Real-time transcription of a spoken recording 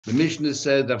The Mishnah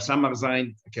said Daf Samach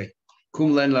Zayin. Okay,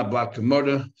 Kum Len La Blat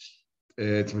Gemara.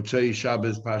 It's Motzei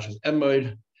Shabbos Pashas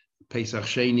Emor Pesach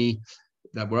Sheni.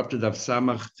 That we're up to Daf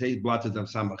Samach Tei Blat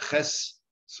Daf Samach Ches.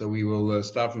 So we will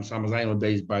start from Samach Zayin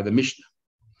days by the Mishnah.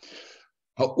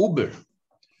 Ha'uber,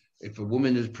 if a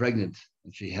woman is pregnant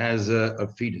and she has a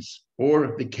fetus,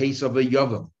 or the case of a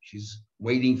yavam, she's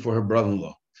waiting for her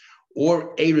brother-in-law,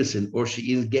 or erison, or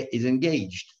she is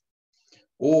engaged,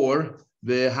 or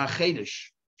the hachedesh,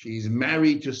 she's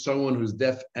married to someone who's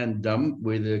deaf and dumb,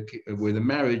 where the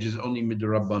marriage is only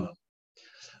midrabanan.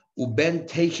 Uben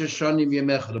teisha shanim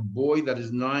yemecha, the boy that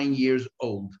is 9 years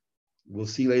old. We'll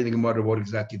see later in the Gemara what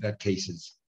exactly that case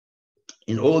is.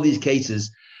 In all of these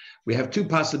cases, we have two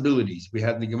possibilities we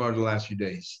had in the Gemara the last few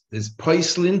days. There's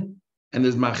paislin and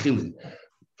there's machilin.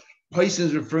 Paislin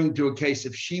is referring to a case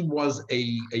if she was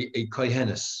a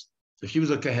kohenes. If she was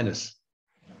a kohenes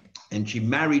and she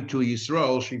married to a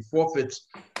Yisrael, she forfeits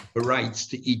her rights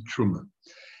to eat truma.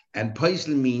 And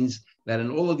paislin means that in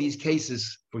all of these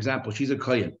cases, for example, she's a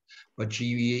kohen, but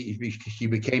she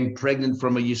became pregnant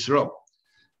from a Yisrael.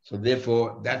 So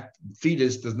therefore, that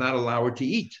fetus does not allow her to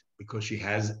eat because she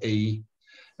has a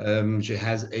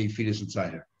fetus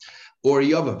inside her. Or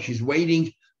Yavam, she's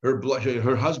waiting.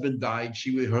 Her husband died.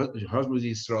 Her husband was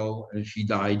Yisrael, and she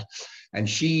died. And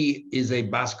she is a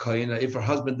bas kohen. If her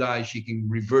husband dies, she can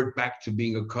revert back to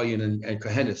being a kohen and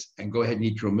kohenes and go ahead and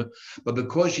eat truma. But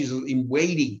because she's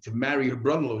waiting to marry her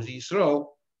brother-in-law, who's Yisrael,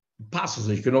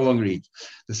 apostles, she can no longer eat.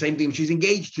 The same thing if she's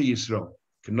engaged to Yisrael,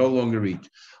 can no longer eat.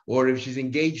 Or if she's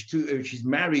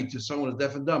married to someone who's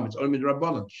deaf and dumb, it's only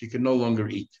midrabanan, she can no longer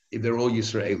eat if they're all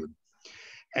Yisraelim.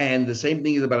 And the same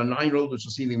thing is about a 9-year-old, which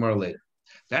we'll see in the Gemara later.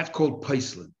 That's called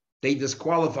paislin. They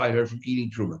disqualify her from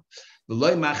eating truma. The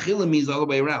loy machila means all the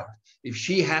way around. If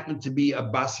she happened to be a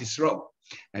bas Yisrael,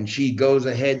 and she goes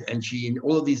ahead and she, in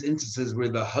all of these instances where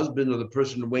the husband or the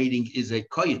person waiting is a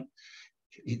kohen,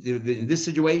 in this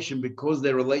situation, because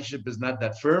their relationship is not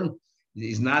that firm,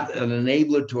 is not an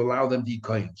enabler to allow them to eat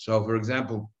kohen. So, for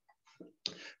example,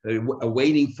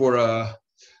 waiting for a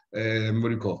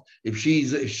if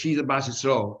she's a bas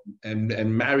Yisrael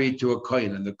and married to a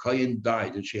kohen and the kohen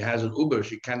died and she has an uber,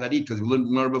 she cannot eat because we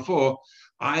learned before.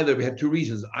 Either we had two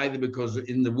reasons: either because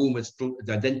in the womb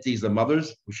the identity is the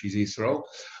mother's, which is Yisrael,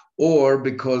 or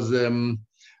because an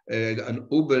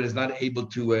uber is not able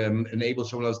to enable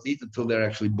someone else to eat until they're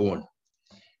actually born.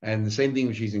 And the same thing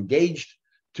when she's engaged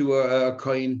to a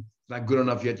kohen, not good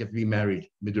enough yet, you have to be married,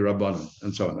 midrabanan,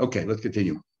 and so on. Okay, let's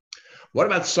continue. What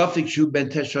about Safik Shu Ben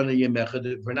Teshana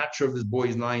Yemechad? We're not sure if this boy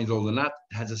is 9 years old or not.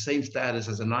 It has the same status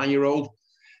as a 9-year-old,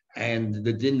 and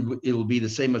it will be the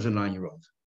same as a 9-year-old.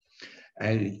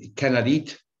 And it cannot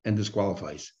eat and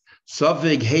disqualifies.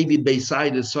 Safik Hevi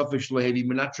Beiside is Safik Shlehevi.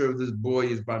 We're not sure if this boy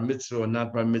is bar mitzvah or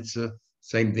not bar mitzvah.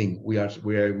 Same thing. We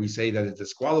say that it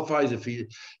disqualifies if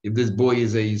this boy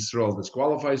is a Yisrael,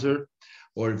 disqualifies her,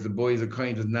 or if the boy is a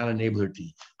kohen, does not enable her to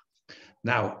eat.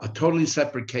 Now, a totally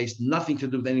separate case, nothing to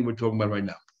do with anything we're talking about right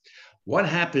now. What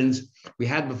happens, we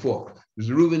had before, there's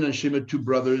Reuven and Shimon, 2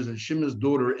 brothers, and Shimon's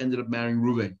daughter ended up marrying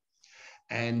Reuven.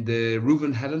 And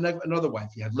Reuven had another wife.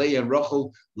 He had Leah and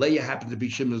Rachel. Leah happened to be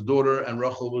Shimon's daughter, and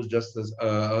Rachel was just as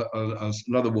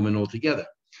another woman altogether.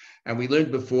 And we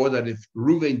learned before that if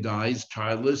Reuven dies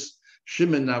childless,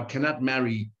 Shimon now cannot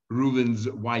marry Reuven's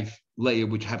wife, Leah,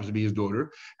 which happens to be his daughter.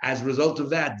 As a result of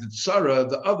that, Sarah,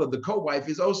 the co-wife,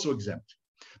 is also exempt.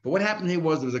 But what happened here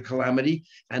was there was a calamity,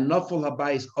 and Nafal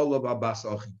Habayis Olav Abbas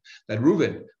Achim. That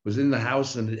Reuven was in the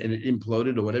house and it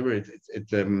imploded or whatever.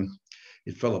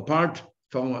 It fell apart,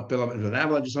 fell into an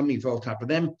avalanche or something. He fell on top of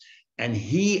them, and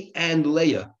he and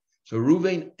Leah. So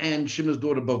Reuven and Shimon's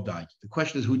daughter both died. The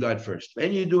question is who died first.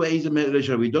 When you do we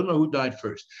don't know who died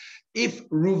first. If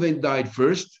Reuven died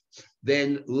first,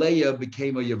 then Leah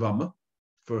became a Yevama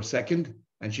for a second,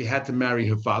 and she had to marry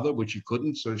her father, which she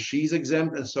couldn't. So she's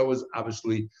exempt, and so is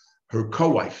obviously her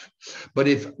co-wife. But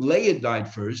if Leah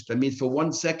died first, that means for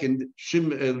 1 second,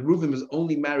 Reuven was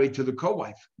only married to the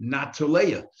co-wife, not to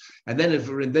Leah. And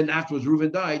then afterwards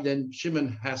Reuven died, then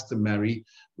Shimon has to marry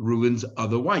Reuven's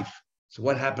other wife. So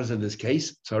what happens in this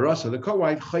case? Sarah, the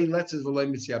co-wife, only does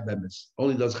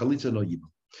chalitza, no yibum.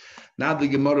 Now the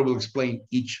Gemara will explain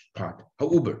each part.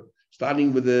 Ha'uber,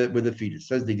 starting with the fetus.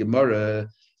 Says the Gemara,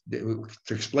 to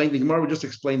explain the Gemara, we'll just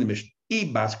explain the Mishnah.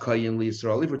 Ibas kohen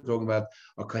Yisrael. If we're talking about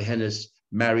a kohenes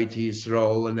married to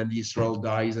Yisrael, and then the Yisrael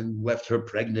dies and left her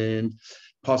pregnant,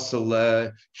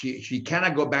 Pasal, she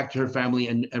cannot go back to her family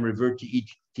and revert to eat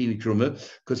Tini Truma,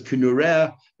 because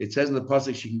Kunureh, it says in the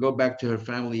pasuk, she can go back to her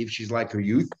family if she's like her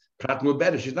youth. Pratmu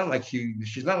better. She's not like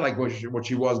what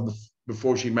she was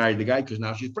before she married the guy, because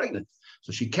now she's pregnant.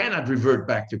 So she cannot revert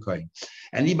back to Kohen.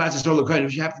 And the Bas Yisrael Kohen,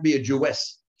 she have to be a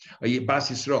Jewess, a Bas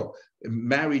Yisrael,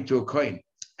 married to a Kohen,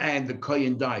 and the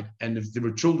Kohen died, and if there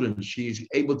were children, she's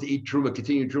able to eat truma,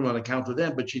 continue truma on account of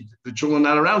them, but the children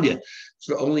are not around yet,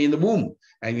 so only in the womb,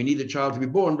 and you need the child to be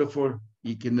born before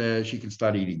she can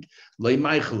start eating.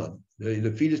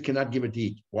 The fetus cannot give it to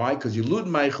eat. Why? Because you lud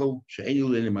Michael,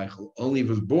 only if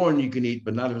it's born you can eat,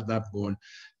 but not if it's not born,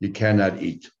 you cannot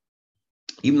eat.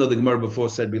 Even though the Gemara before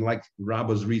said we like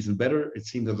Rabba's reason better, it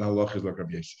seems that the halach is like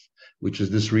Rabbi Yosef, which is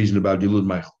this reason about Yilud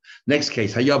Michael. Next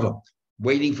case, Hayavam,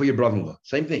 waiting for your brother-in-law.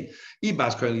 Same thing.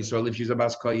 If she's a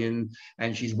Bas Kohen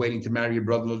and she's waiting to marry your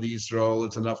brother-in-law to Yisrael,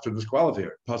 it's enough to disqualify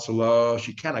her. Pasala,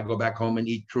 she cannot go back home and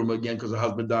eat truma again because her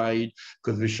husband died,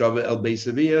 because of Vishava El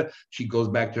Beisavia. She goes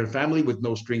back to her family with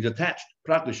no strings attached.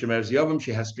 Prat Shemer Yavam,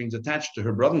 she has strings attached to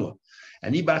her brother-in-law.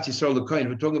 And Bas Yisrael the Kohen,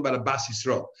 we're talking about a Bas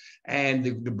Yisrael, and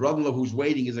the brother-in-law who's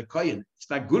waiting is a Kohen.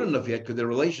 It's not good enough yet because their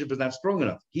relationship is not strong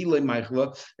enough. The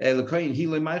Kohen,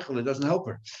 it doesn't help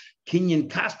her. Kinyan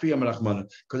Kaspi Amarachmana,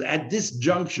 because at this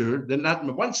juncture, they're not.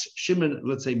 Once Shimon,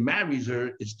 let's say, marries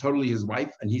her, it's totally his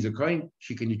wife, and he's a Kohen.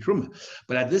 She can eat truma.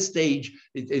 But at this stage,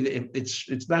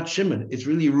 it's not Shimon. It's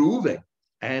really Reuven.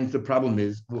 And the problem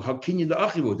is, well, how Kinyan the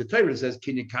Achivu? The Torah says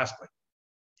Kinyan Kaspi.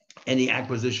 Any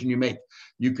acquisition you make,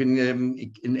 you can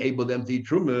enable them to eat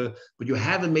truma, but you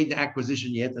haven't made the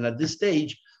acquisition yet. And at this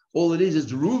stage, all it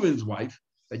is Reuven's wife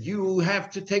that you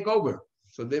have to take over.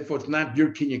 So therefore, it's not your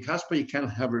Kinyan Kaspa, you can't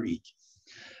have her eat.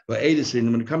 But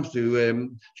Edison, when it comes to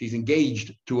she's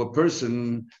engaged to a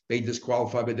person, they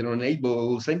disqualify, but they don't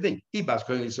enable, same thing.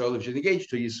 So if she's engaged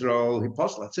to Yisrael,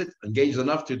 Hipostle, that's it. Engaged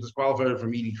enough to disqualify her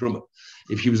from eating truma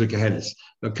if she was a Kehenis.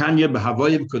 Now, Kanya,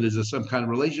 Bahavoyev, because there's some kind of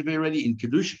relationship already in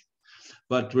Kedushin.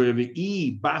 But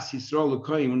Bas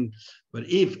Yisrael, but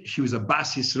if she was a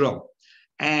Bas Yisrael,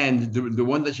 and the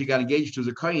one that she got engaged to is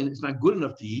a Kohen, it's not good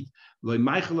enough to eat. We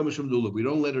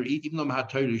don't let her eat, even though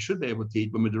Mahatayri should be able to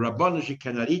eat, but with the Rabbanah she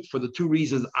cannot eat for the two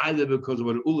reasons, either because of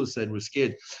what Ula said, we're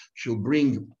scared she'll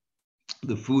bring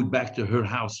the food back to her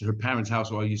house, her parents' house,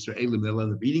 or Yisraelim, they'll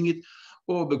end up eating it,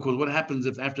 or because what happens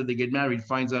if after they get married,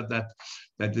 finds out that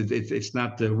it's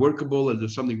not workable and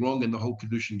there's something wrong and the whole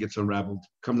Kedushin gets unraveled,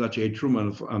 comes out to a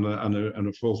truma on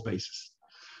a false basis.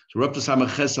 So we're up to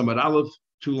Samaches Samar Aleph,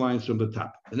 2 lines from the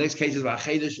top. The next case is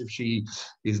Vachedish, if she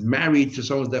is married to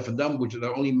someone's deaf and dumb, which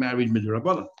are only married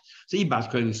midrabanan.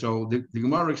 So the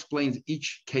Gemara explains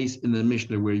each case in the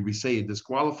Mishnah where we say it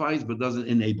disqualifies but doesn't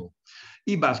enable.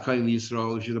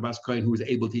 Yisrael, if she's a Bas Kohen who is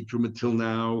able to eat truma till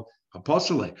now,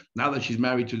 apostole. Now that she's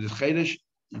married to this Chedish,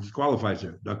 it disqualifies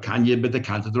her. The Kanya, but the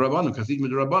Kanta the Rabbanan, because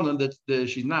even the Rabbanan that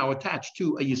she's now attached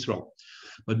to a Yisrael.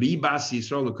 But Bas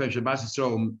Yisrael, the Kohen, Bas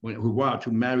Yisrael,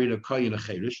 who married a Kohen, a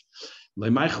Chedish,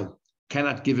 Michael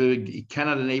cannot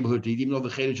enable her to eat, even though the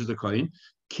Chedish is a Kohen.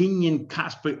 Kinyan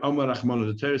Kaspe Omar Rachmana.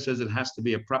 The Torah says it has to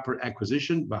be a proper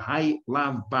acquisition. Bahai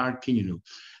Lav Bar Kinyanu.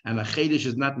 And a Chedish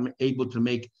is not able to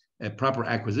make proper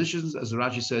acquisitions. As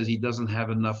Rashi says, he doesn't have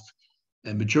enough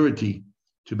maturity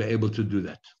to be able to do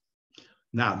that.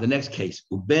 Now, the next case,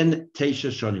 Uben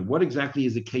Teisha Shonim. What exactly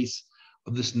is the case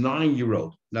of this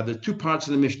 9-year-old? Now, there are 2 parts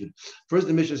of the Mishnah. First,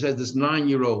 the Mishnah says this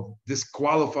 9-year-old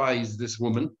disqualifies this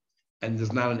woman and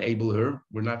does not enable her.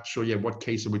 We're not sure yet what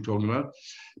case are we talking about.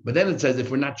 But then it says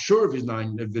if we're not sure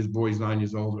if this boy is 9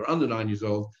 years old or under 9 years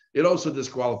old, it also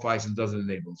disqualifies and doesn't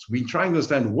enable. So we're trying to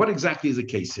understand what exactly is the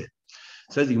case here.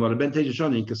 It says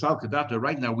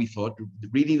right now we thought,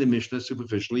 reading the Mishnah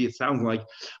superficially, it sounds like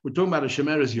we're talking about a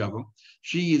Shemeres Yavam.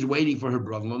 She is waiting for her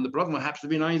brother-in-law, and the brother-in-law happens to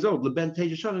be 9 years old,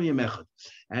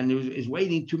 and is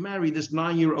waiting to marry this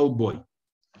 9-year-old boy.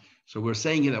 So we're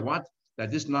saying here that what? That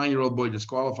this 9-year-old boy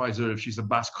disqualifies her if she's a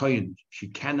Bas Kohen. She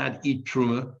cannot eat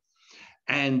truma,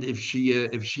 and if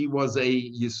she was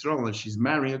a Yisrael and she's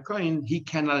marrying a Kohen, he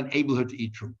cannot enable her to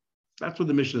eat truma. That's what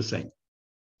the Mishnah is saying,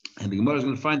 and the Gemara is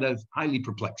going to find that highly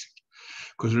perplexing.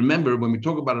 Because remember, when we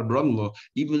talk about a brother-in-law,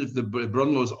 even if the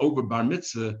brother-in-law is over bar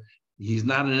mitzvah, he's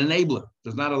not an enabler.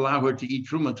 Does not allow her to eat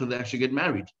truma until they actually get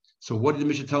married. So what did the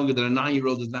Mishnah tell you that a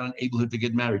 9-year-old does not enable her to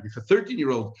get married? If a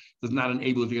 13-year-old does not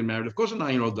enable her to get married, of course a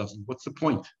 9-year-old doesn't. What's the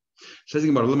point? Says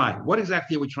about Lamai. What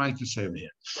exactly are we trying to say over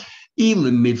here?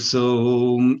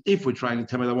 If we're trying to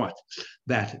tell me that what?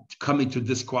 That coming to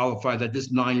disqualify, that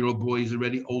this 9-year-old boy is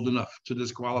already old enough to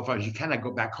disqualify. She cannot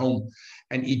go back home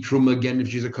and eat truma again if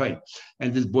she's a kohen.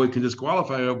 And this boy can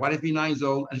disqualify her. What if he's 9 years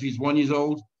old? And if he's 1 year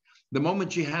old? The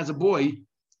moment she has a boy,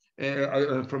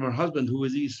 from her husband who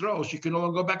is Yisrael, she can no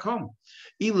longer go back home.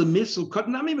 Even the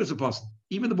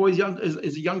boy is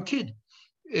a young kid.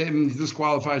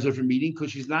 Disqualifies her from eating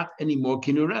because she's not anymore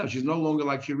kinurel. She's no longer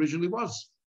like she originally was.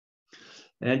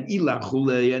 And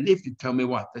and if you tell me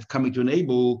what, that's coming to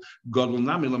enable Gadol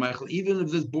Nami L'Meichel, even if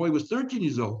this boy was 13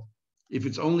 years old, if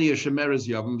it's only a Shemeres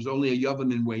Yavam, it's only a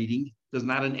Yavam in waiting, does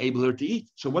not enable her to eat.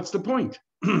 So what's the point?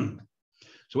 So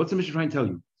what's the Mishnah trying to tell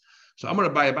you? So Amar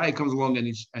Abaye comes along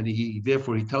and he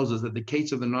therefore he tells us that the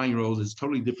case of the 9-year-old is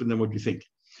totally different than what you think.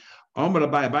 Amar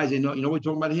Abaye says, you know what we're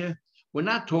talking about here? We're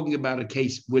not talking about a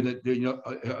case with a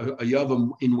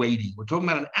Yavam in waiting. We're talking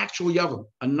about an actual Yavam,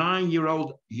 a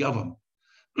 9-year-old Yavam.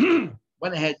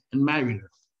 Went ahead and married her.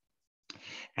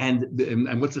 And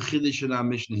what's the chiddush in our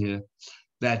Mishnah here?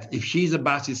 That if she's a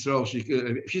Bas Yisrael,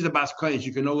 if she's a Bas Kohen,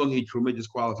 she can no longer eat Truma,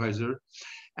 disqualifies her.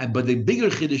 But the bigger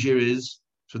chiddush here is,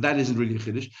 so that isn't really a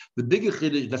chiddush. The bigger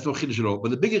chiddush, that's no chiddush at all.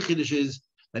 But the bigger chiddush is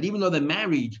that even though they're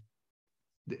married,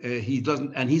 he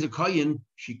doesn't, and he's a Kohen,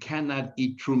 she cannot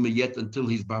eat Truma yet until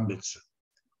he's Bar Mitzvah.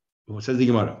 What says the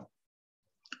Gemara?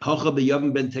 We're talking about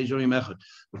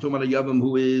a Yavam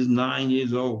who is 9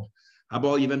 years old.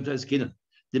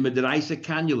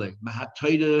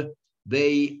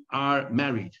 They are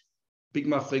married. Big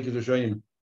mafek to show you.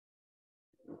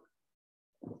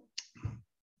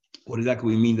 What exactly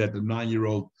we mean that the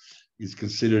 9-year-old is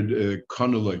considered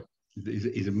konoloi?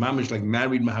 Is a mamish like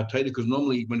married mahataita? Because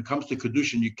normally when it comes to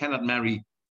kedushin, you cannot marry.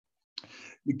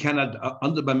 You cannot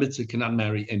under bar mitzvah cannot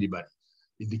marry anybody.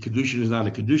 If the kedushin is not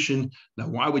a kedushin, now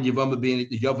why would Yavam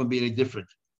be any different?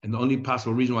 And the only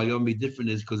possible reason why Yavam be different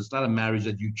is because it's not a marriage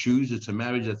that you choose; it's a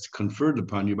marriage that's conferred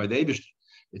upon you by the Eibishter.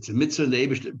 It's a mitzvah, and the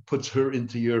Eibishter puts her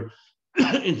into your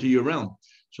into your realm.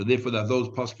 So therefore, that those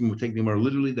poskim will take them more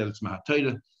literally that it's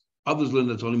mahataita. Others learn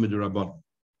that's only midrabanan.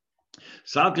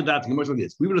 Salkadat Gemara like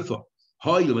this. We would have thought,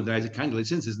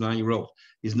 since his 9-year-old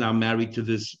is now married to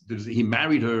this, he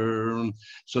married her,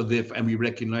 so therefore, and we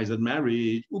recognize that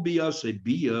marriage,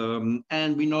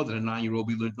 and we know that a 9-year-old,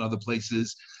 we learned in other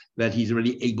places that he's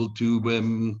already able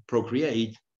to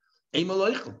procreate. We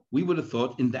would have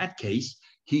thought in that case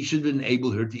he should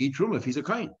enable her to eat truma if he's a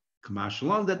kohen.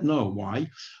 Kamashalon that no, why?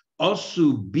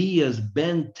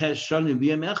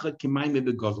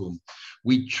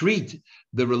 We treat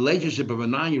the relationship of a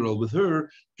 9-year-old with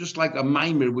her just like a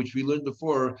mimer, which we learned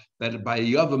before, that by a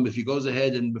Yavam, if he goes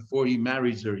ahead and before he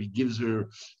marries her, he gives her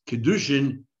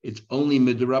kedushin, it's only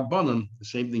midrabanan, the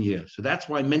same thing here. So that's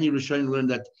why many Rishonim learn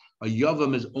that a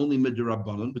Yavam is only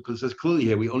midrabanan, because it says clearly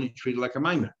here, we only treat it like a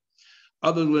mimer.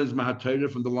 Other learns mahatayra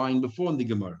from the line before in the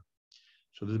Gemara.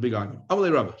 So there's a big argument.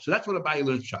 So that's what Abaye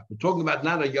learns shot. We're talking about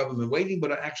not a Yavam in waiting,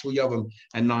 but an actual Yavam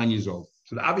at 9 years old.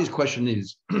 So the obvious question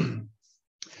is,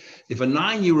 if a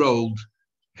 9-year-old,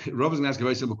 Rob is going to ask a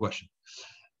very simple question.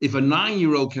 If a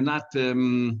 9-year-old cannot,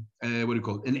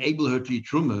 enable her to eat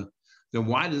truma, then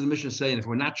why does the Mishnah say, and if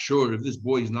we're not sure if this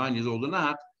boy is 9 years old or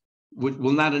not,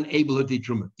 will not enable her to eat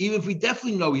truma? Even if we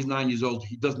definitely know he's 9 years old,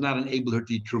 he does not enable her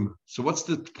to eat truma. So what's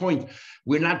the point?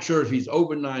 We're not sure if he's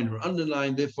over 9 or under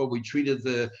 9, therefore we treat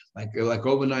it like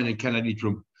over 9 and cannot eat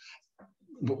truma.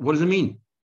 What does it mean?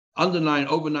 Under 9,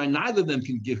 over 9, neither of them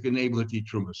can enable her to eat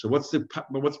truma. So what's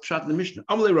pshat in the Mishnah?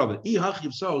 Amalei Rabbi,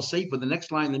 say for the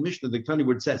next line in the Mishnah, the Tani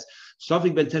word says,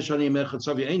 Safi ben Teshani Emechad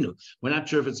Safi Einu. We're not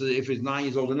sure if he's 9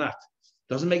 years old or not.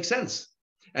 Doesn't make sense.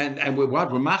 And we're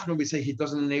machmir, we say he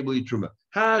doesn't enable eat truma.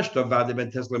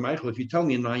 If you tell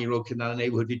me a 9-year-old cannot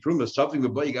enable her to eat truma, something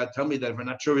about you got to tell me that if we're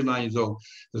not sure he's 9 years old,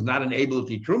 does not enable her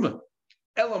to eat truma.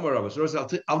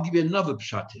 I'll give you another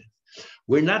pshat here.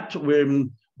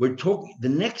 We're talking the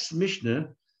next Mishnah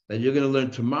that you're going to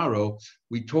learn tomorrow.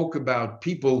 We talk about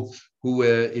people who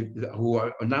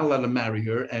are not allowed to marry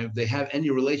her, and if they have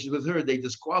any relations with her, they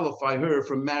disqualify her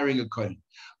from marrying a kohen.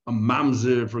 A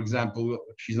mamzer, for example,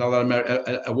 she's not allowed to marry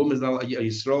a woman's not. A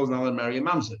Yisrael is not allowed to marry a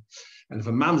mamzer, and if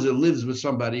a mamzer lives with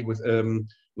somebody with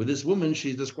this woman,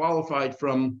 she's disqualified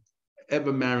from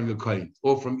ever marrying a kohen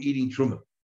or from eating truma.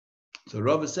 So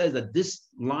Rava says that this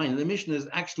line in the Mishnah is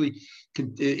actually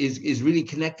is really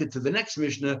connected to the next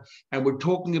Mishnah, and we're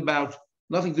talking about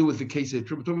nothing to do with the case of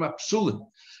Truma. We're talking about psulim.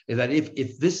 Is that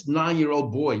if this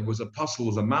 9-year-old boy was a puzzle,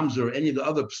 was a mamzer, or any of the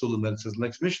other psulim that it says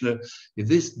next Mishnah, if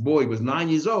this boy was 9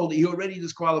 years old, he already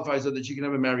disqualifies her that she can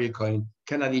never marry a kohen,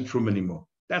 cannot eat Truma anymore.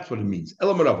 That's what it means.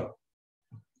 Elam Rava.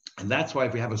 And that's why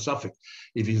if we have a suffix,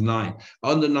 if he's 9,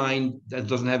 under 9, that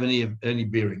doesn't have any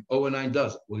bearing. Over 9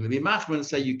 does. We're going to be machman and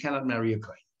say you cannot marry a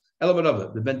kohen.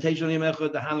 The bentation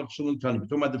the hanach psulim tani. We're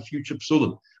talking about the future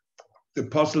psulim. The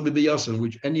possible biyasan,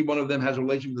 which any one of them has a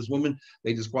relation with this woman,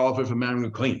 they disqualify from marrying a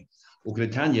kohen.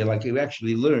 Ukretanya, like you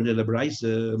actually learned in the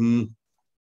Braisa,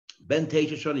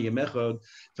 bentation shani yemechad,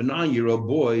 for 9-year-old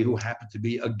boy who happened to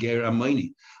be a ger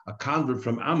amoni, a convert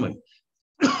from Ammon.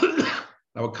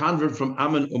 Now, a convert from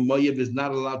Ammon or Moab is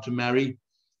not allowed to marry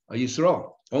a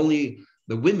Yisrael. Only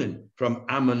The women from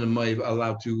Ammon and Moab are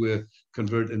allowed to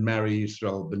convert and marry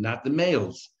Israel, but not the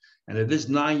males. And if this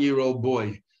 9-year-old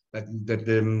boy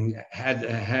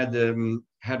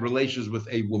had relations with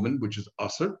a woman, which is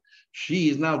usher, she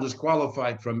is now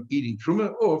disqualified from eating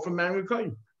truma or from marrying a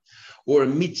kohen. Or a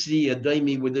mitzi, a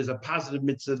daimi, where there's a positive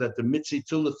mitzvah that the mitzi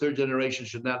till the third generation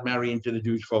should not marry into the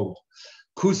Jewish fold.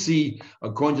 Kusi,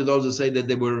 according to those that say that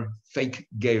they were fake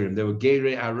gerim, they were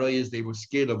gerei arayas, they were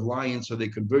scared of lions, so they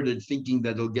converted thinking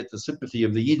that they'll get the sympathy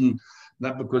of the Yidden,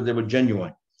 not because they were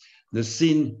genuine. The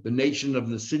sin, the nation of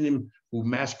the Sinim, who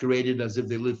masqueraded as if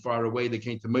they lived far away, they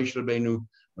came to Moshe Rabbeinu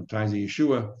on times of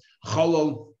Yeshua.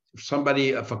 Cholol,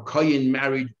 if a kohen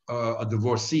married a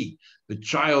divorcee, the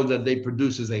child that they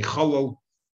produce is a cholol,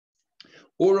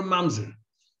 or a mamzer.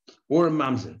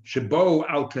 Shebo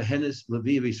al kahenis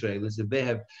levi of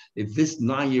Israelis. If this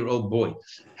 9-year-old boy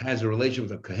has a relation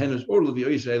with a kahenis or levi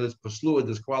of Israelis, paslua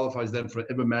disqualifies them from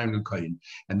ever marrying a kohen.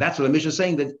 And that's what the Mishnah is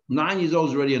saying, that 9 years old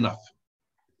is already enough.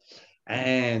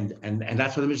 And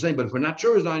that's what the Mishnah is saying. But if we're not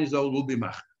sure he's 9 years old, we'll be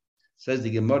mach. Says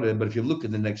the Gemara. But if you look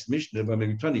in the next Mishnah,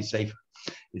 maybe 20 safer.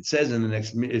 It says in the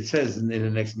next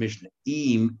Mishnah,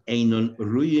 Im einon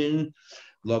ruyin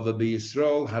lava be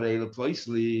Yisrael harei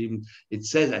leplaisli. It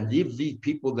says, and if the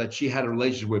people that she had a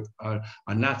relationship with are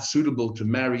not suitable to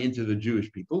marry into the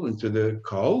Jewish people, into the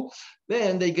Kol,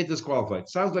 then they get disqualified.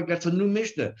 Sounds like that's a new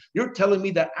Mishnah. You're telling me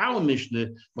that our Mishnah,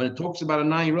 when it talks about a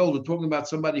 9-year-old, we're talking about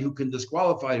somebody who can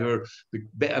disqualify her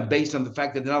based on the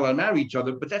fact that they're not allowed to marry each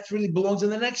other, but that really belongs in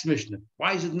the next Mishnah.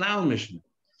 Why is it now a Mishnah?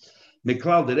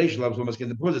 Meklal Deresh almost get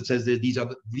the point. It says that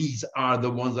these are the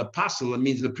ones that passel. It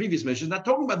means the previous Mishnah is not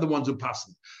talking about the ones who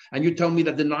passel. And you tell me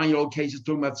that the 9-year-old case is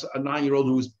talking about a 9-year-old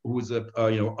who is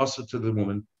usher to the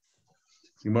woman.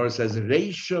 Gemara says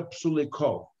Reisha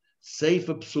Psulekol,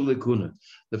 Seifa Psulekuna.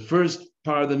 The first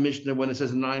part of the Mishnah, when it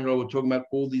says a 9-year-old, we're talking about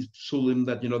all these psulim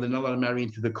that they're not allowed to marry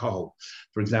into the kohol.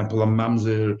 For example, a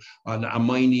mamzer, an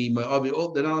amaini,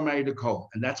 they're not allowed to marry the kohol,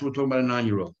 and that's what we're talking about a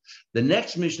 9-year-old. The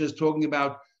next Mishnah is talking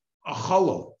about a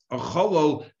cholol. A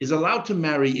cholol is allowed to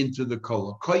marry into the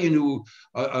kol. A kohen who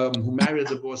married a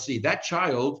divorcee, that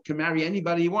child can marry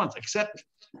anybody he wants, except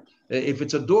if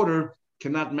it's a daughter,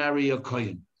 cannot marry a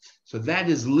kohen. So that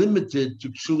is limited to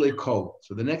psule kol.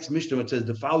 So the next Mishnah, it says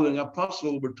the following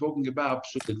apostle, we're talking about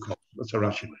psule kol. That's how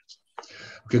Rashi learns.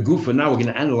 Okay, Gufa, now we're going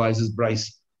to analyze this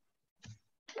Bryce.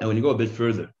 And when you go a bit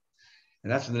further,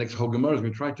 and that's the next whole Gemara, is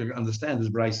we're trying to understand this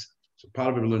Bryce. So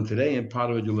part of it we'll learn today, and part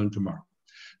of it you'll learn tomorrow.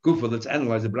 Gufa, let's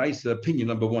analyze the Bryce opinion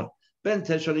number 1. Ben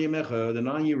Teshali Yemecha, the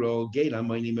 9-year-old, Gela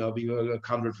Moini Melbi, a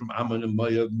convert from Ammon and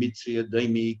Moab, Mitzri,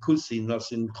 Daimi, Kusi,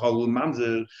 Nasin, Chol,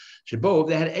 Mamzer, Shebo, if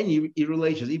they had any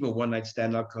relations, even one night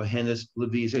stand up, Kohenes,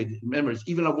 Levi, remember, it's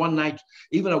even a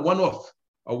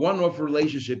one-off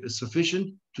relationship is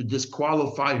sufficient to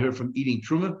disqualify her from eating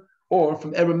truma or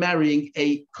from ever marrying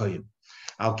a Kohen.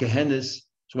 Al Kohenes.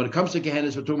 So when it comes to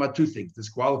Kohenes, we're talking about two things: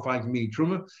 disqualifying from eating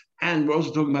truma, and we're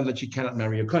also talking about that she cannot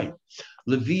marry a kohen.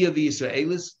 Levi of the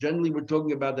Israelis, generally we're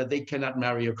talking about that they cannot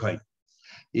marry a kohen.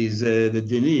 Is the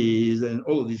dinis in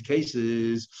all of these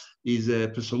cases is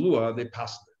pesalua, they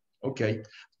pass it. Okay.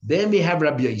 Then we have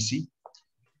Rabbi Yossi,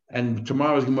 and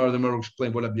tomorrow's Gemara, the Gemara will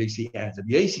explain what Rabbi Yossi adds.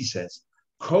 Rabbi Yossi says,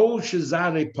 Kol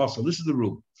shezare pasal. This is the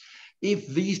rule. If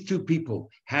these two people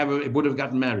would have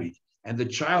gotten married, and the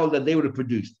child that they would have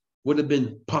produced would have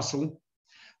been pasal,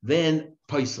 then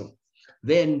paisal.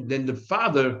 Then the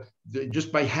father,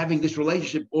 just by having this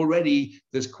relationship, already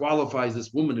disqualifies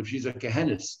this woman if she's a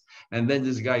kehenis. And then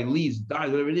this guy leaves,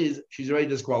 dies, whatever it is, she's already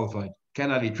disqualified.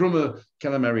 Cannot eat truma,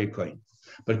 cannot marry a kohen.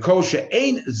 But kol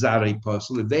she'ein zarei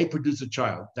pasal, if they produce a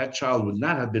child, that child would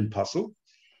not have been pasal.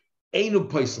 Einu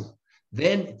paisal.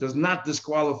 Then it does not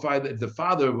disqualify the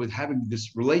father with having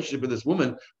this relationship with this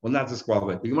woman will not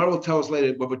disqualify. The Gemara will tell us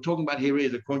later what we're talking about here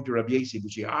is, according to Rabbi Yossi,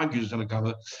 which he argues on the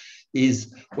cover,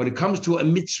 is when it comes to a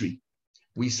mitzri,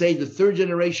 we say the third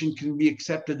generation can be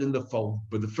accepted in the fold,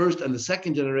 but the first and the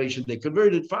second generation, they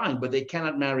converted fine, but they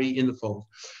cannot marry in the fold.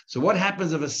 So what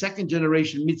happens if a second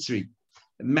generation mitzri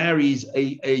marries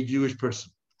a Jewish person,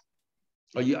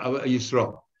 a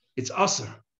Yisrael? It's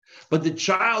usher. But the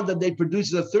child that they produce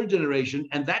is a third generation,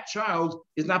 and that child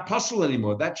is not pasul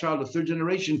anymore. That child, a third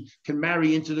generation, can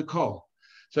marry into the kol.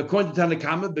 So according to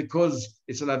Tanakama, because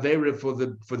it's an avera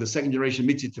for the second generation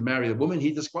mitzvah to marry the woman,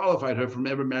 he disqualified her from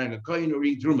ever marrying a kohen or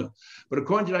eating truma. But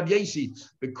according to Rabbi Yossi,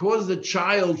 because the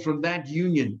child from that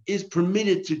union is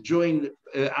permitted to join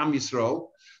Am Yisrael,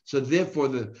 so therefore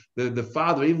the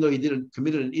father, even though he didn't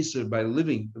commit an issur by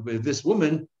living with this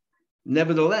woman,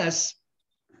 nevertheless,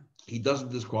 he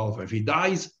doesn't disqualify. If he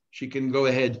dies, she can go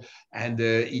ahead and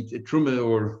eat truma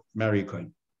or marry a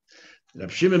kohen.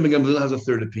 Rav Shimon ben Gamliel has a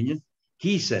third opinion.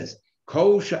 He says,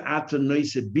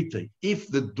 if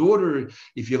the daughter,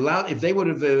 if they would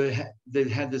have they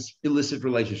had this illicit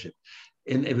relationship,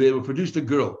 and if they would produced a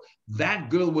girl, that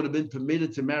girl would have been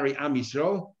permitted to marry Am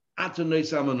Yisrael.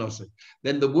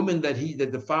 Then the woman that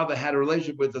the father had a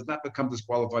relationship with does not become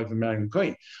disqualified from marrying a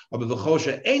kohen. But if you're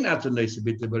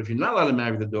not allowed to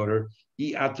marry the daughter,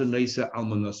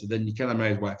 then you cannot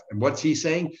marry his wife. And what's he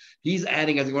saying? He's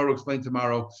adding, as I'm going to explain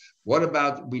tomorrow, what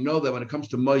about, we know that when it comes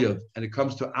to Moav and it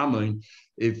comes to Ammon,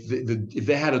 if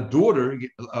they had a daughter,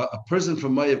 a person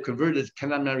from Moav converted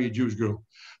cannot marry a Jewish girl.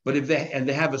 But if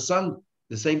they have a son,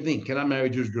 the same thing, cannot marry a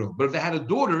Jewish girl. But if they had a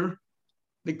daughter,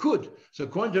 they could. So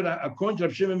according to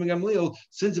Rav Shimon ben Gamliel,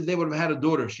 since if they would have had a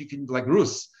daughter, she can, like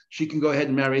Rus, she can go ahead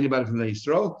and marry anybody from the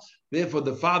Yisrael. Therefore,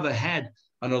 the father had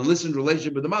an illicit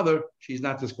relationship with the mother, she's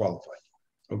not disqualified.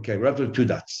 Okay, we're up to 2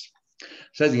 dots.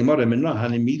 Says the Gemara, how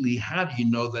do you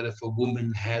know that if a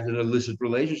woman had an illicit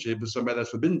relationship with somebody that's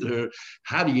forbidden to her,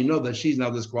 how do you know that she's now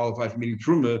disqualified from eating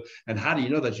truma? And how do you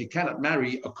know that she cannot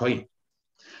marry a kohen?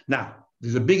 Now,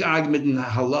 there's a big argument in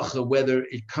halacha whether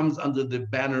it comes under the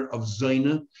banner of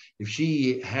zayna. If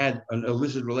she had an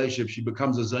illicit relationship, she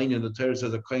becomes a zayna. And the Torah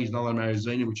says a kohen is not allowed to marry a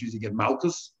zayna, which usually get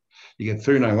malchus. You get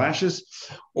 39 lashes.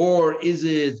 Or is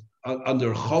it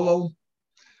under cholol,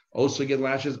 also get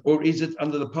lashes? Or is it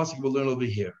under the pasuk we'll learn over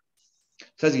here?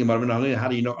 Says how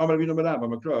do you know?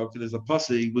 There's a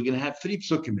pasuk. We're going to have 3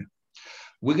 psukim here.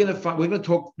 We're going to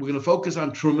focus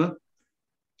on truma,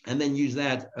 and then use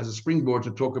that as a springboard to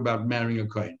talk about marrying a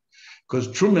kohen. Because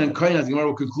truma and kohen, as the Gemara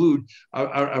will conclude,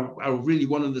 are really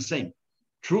one and the same.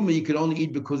 Truma you can only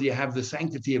eat because you have the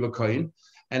sanctity of a kohen,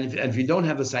 and if you don't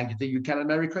have the sanctity, you cannot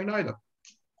marry kohen either.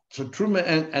 So truma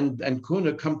and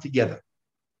kuna come together.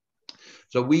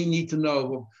 So we need to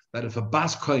know that if a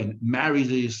bas kohen marries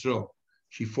a Yisrael,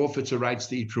 she forfeits her rights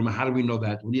to eat truma. How do we know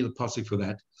that? We need a pasuk for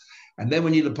that. And then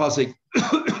we need a pasuk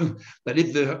that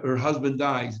if her husband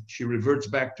dies, she reverts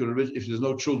back to the original. If there's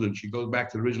no children, she goes back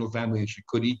to the original family and she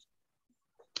could eat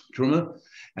truma.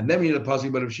 And then we need a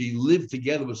pasuk, but if she lived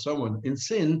together with someone in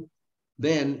sin,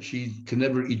 then she can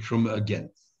never eat truma again.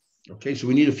 Okay, so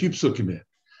we need a few psukim here.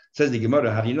 Says the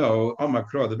Gemara, how do you know?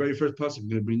 Makra, the very first pasuk I'm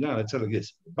going to bring down, it's like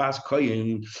this: Bas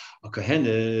kohen, a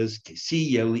kohenes,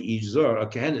 kesiya li'izor, a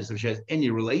kohenes, if she has any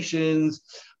relations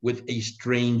with a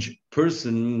strange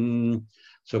person.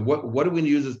 So what are we going to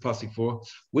use this pasuk for?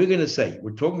 We're going to say,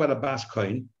 we're talking about a bas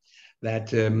kohen,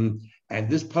 that, and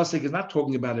this pasuk is not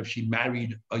talking about if she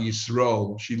married a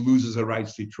Yisrael, she loses her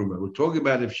rights to truma. We're talking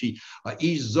about if she,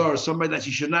 ish zar, somebody that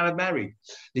she should not have married.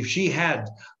 If she had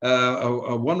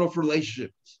a one-off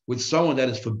relationship with someone that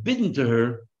is forbidden to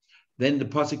her, then the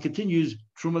pasuk continues,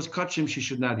 trumas kachim, she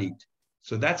should not eat.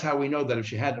 So that's how we know that if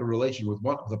she had a relation with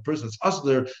one of the person that's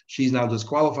usher, she's now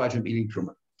disqualified from eating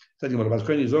truma. Once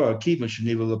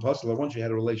she had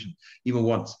a relation, even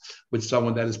once, with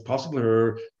someone that is possible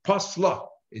her pasla,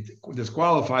 it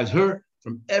disqualifies her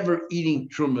from ever eating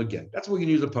truma again. That's what we can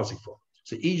use the pasuk for.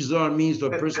 So each zar means to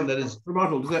a person that is.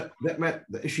 Does that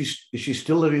is she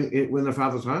still living with her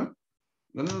father's home?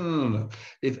 No.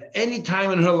 If any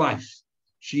time in her life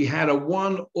she had a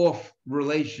one-off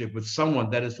relationship with someone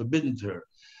that is forbidden to her,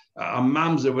 a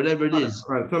mamzer, whatever it is.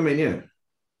 Right. I mean, yeah.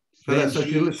 So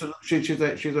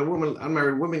she's a woman,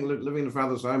 unmarried woman living in her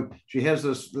father's home. She has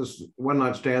this one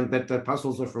night stand that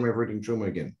puzzles her from ever eating truma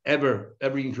again. Ever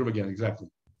eating truma again, exactly.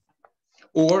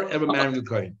 Or ever marrying a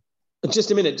kohen.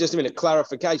 Just a minute.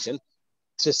 Clarification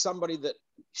to somebody that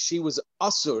she was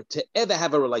usher to ever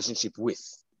have a relationship with.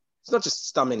 It's not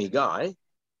just any guy.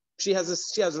 She has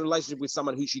a relationship with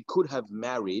someone who she could have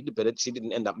married, but she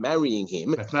didn't end up marrying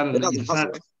him.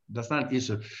 That's not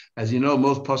issue. As you know,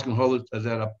 most poskim hold it as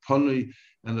that a punui,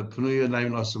 and the punuya not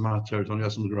even asama territory, only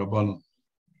asama rabbanon.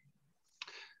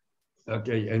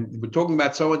 Okay, and we're talking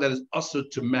about someone that is usher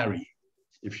to marry.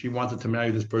 If she wanted to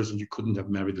marry this person, she couldn't have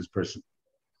married this person.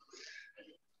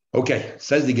 Okay,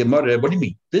 says the Gemara. What do you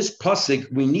mean? This pasuk,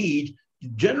 we need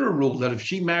general rule that if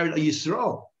she married a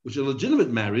Yisrael, which is a legitimate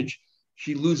marriage,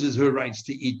 she loses her rights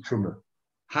to eat truma.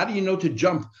 How do you know to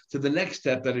jump to the next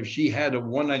step that if she had a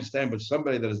one-night stand with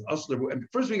somebody that is usher? And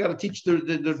first we got to teach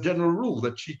the general rule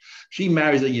that she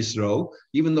marries a Yisrael,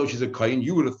 even though she's a kohen.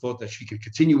 You would have thought that she could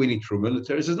continue eating truma, and the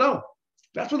Torah says no.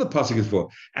 That's what the pasuk is for.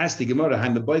 Ask the Gemara,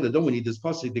 don't we need this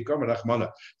pasuk? The Gemara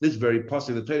Rachmana. This very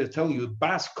pasuk, the Torah is telling you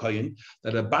bas kohen,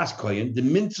 that a bas kohen, the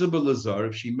mitzvah lazar,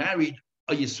 if she married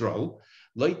a Yisrael,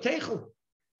 lo teichel,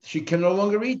 she can no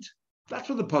longer eat. That's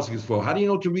what the pasuk is for. How do you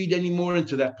know to read any more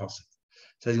into that pasuk?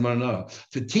 Says Gemara, no.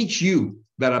 To teach you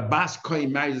that a bas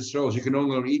kohen marries Yisrael, you can no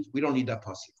longer eat. We don't need that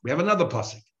pasuk. We have another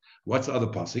pasuk. What's the other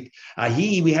pasuk?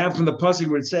 We have from the pasuk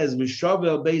where it says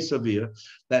Mishavel Beisavir,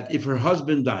 that if her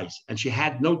husband dies and she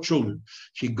had no children,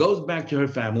 she goes back to her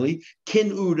family,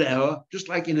 kin ureha, just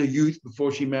like in her youth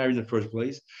before she married in the first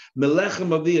place. Melechem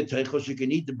aviyah teichel, she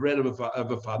can eat the bread of a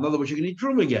father. In other words, she can eat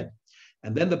truma again.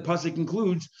 And then the pasuk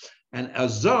concludes, and a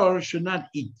zar should not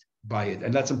eat by it,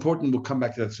 and that's important. We'll come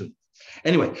back to that soon.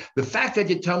 Anyway, the fact that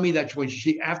you tell me that when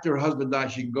after her husband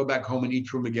dies, she can go back home and eat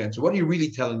truma again. So what are you really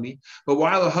telling me? But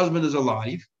while her husband is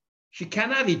alive, she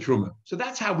cannot eat truma. So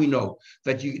that's how we know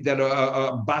that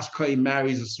a bas kohen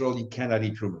marries a Yisrael, he cannot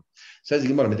eat truma. Says the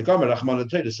Gemara,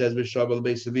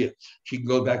 says she can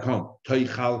go back home.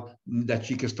 That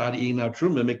she can start eating now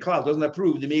truma. Miklal doesn't that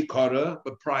prove the mikara,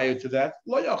 but prior to that,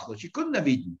 lo yachla, she couldn't have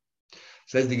eaten.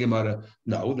 Says the Gemara,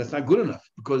 no, that's not good enough.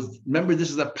 Because remember,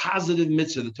 this is a positive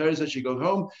mitzvah. The Torah says she goes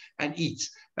home and eats.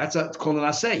 It's called an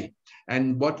asay.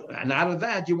 And out of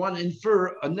that, you want to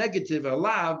infer a negative, a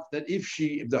lav, that if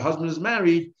the husband is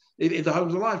married, if the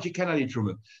husband's alive, she cannot eat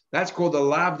truma. That's called a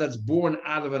lav that's born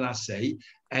out of an asay,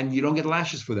 and you don't get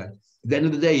lashes for that. At the end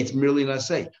of the day, it's merely an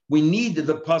asay. We need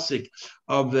the pasuk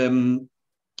of the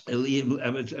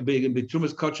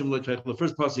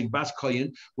first pasuk, Bas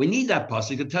Koyin. We need that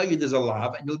pasuk to tell you there's a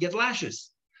lav and you'll get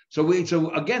lashes. So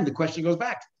again, the question goes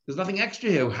back. There's nothing extra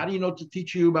here. How do you know to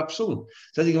teach you about psul?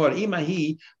 Says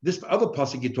Imahi, this other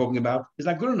pasuk you're talking about is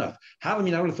not good enough. How I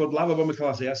would have thought lava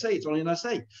I say it's only an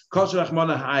asay.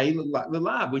 The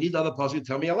lav. We need the other pasuk to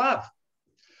tell me a lav.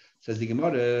 Says the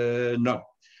Gemara, no.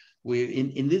 We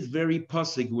in this very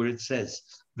pasuk where it says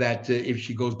that if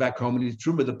she goes back home and eats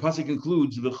truma, the pasuk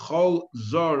includes v'chol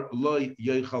zar loy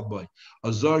yochal boy.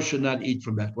 A zar should not eat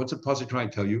from that. What's the pasuk trying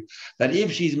to tell you? That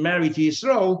if she's married to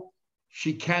Yisrael,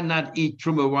 she cannot eat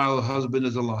truma while her husband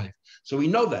is alive. So we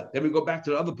know that. Then we go back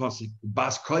to the other pasuk,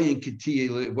 bas koyin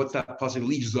kiti. What's that pasuk?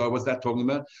 Leach zar. What's that talking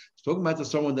about? It's talking about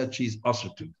someone that she's usher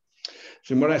to.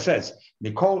 So what I says,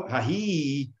 mikol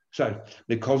hahi. Sorry,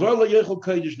 mikol zar lo yochal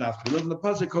kodesh nafka. We live in the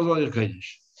pasuk kol zar lo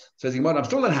kodesh. Says I'm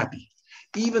still not happy.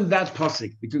 Even that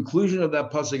pasuk, the conclusion of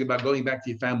that pasuk about going back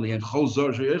to your family and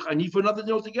I need for nothing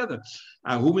altogether.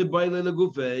 I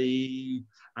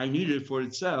need it for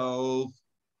itself.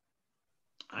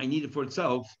 I need it for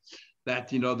itself. That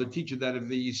the teacher that of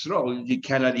the Yisrael you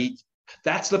cannot eat.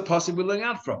 That's the pasuk we're learning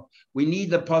out from. We need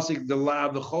the pasuk, the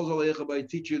lav, the chol by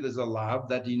teacher. There's a lav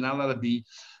that you're not allowed to be,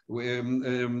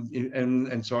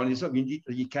 and so on and so on.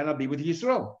 You cannot be with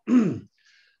Yisrael.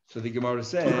 So the Gemara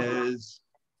says.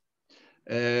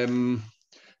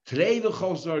 Today the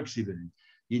chosar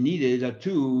you needed a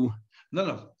two.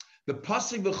 No. The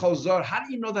pasuk the chosar. How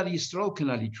do you know that Yisrael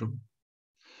cannot eat truma?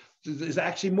 There's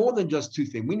actually more than just two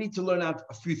things. We need to learn out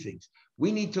a few things.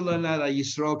 We need to learn out that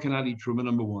Yisrael cannot eat truma,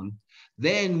 number one.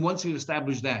 Then once we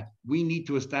establish that, we need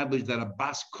to establish that a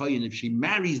bas koyin, if she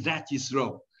marries that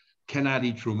Yisrael, cannot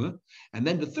eat truma. And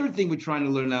then the third thing we're trying to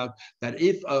learn out, that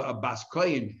if a bas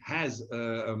koyin has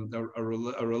a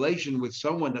relation with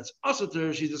someone that's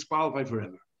asater, she's disqualified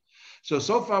forever. So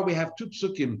far we have two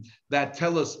psukim that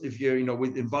tell us if you're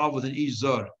involved with an ish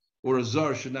zar or a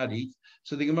zar should not eat.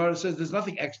 So the Gemara says there's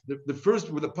nothing extra. The first,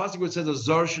 where the pasuk where it says a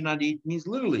zar should not eat, means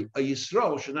literally a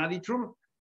Yisrael should not eat truma.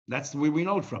 That's the way we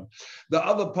know it from. The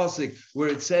other pasuk where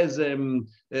it says bas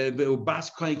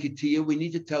koyin kitiya, we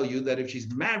need to tell you that if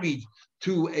she's married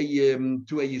to a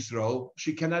Yisrael,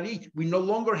 she cannot eat. We no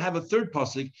longer have a third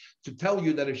pasuk to tell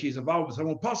you that if she's involved with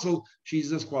someone apostle,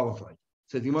 she's disqualified.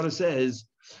 So the Gemara says,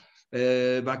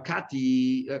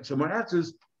 Bakati, someone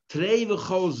answers, Trei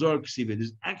v'chol zar ksiva.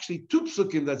 There's actually two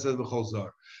psukim that says v'chol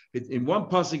zar. In one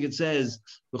pasuk it says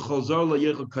v'chol zar lo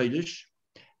yechol kodesh,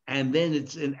 and then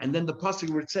the pasuk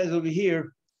where it says over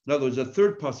here. In other words, a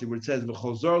third pasuk where it says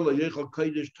v'chol zar lo yechol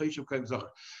kodesh toishav kodesh zachar.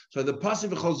 So the pasuk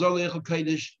v'chol zar lo yechol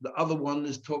kodesh, the other one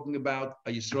is talking about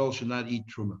a Yisrael should not eat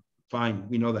truma. Fine,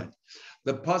 we know that.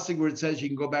 The pasuk where it says she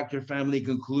can go back to her family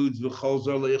concludes v'chol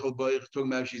zar lo yechol boich,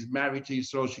 talking about if she's married to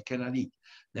Yisrael, she cannot eat.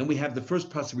 Then we have the first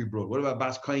pasuk we brought. What about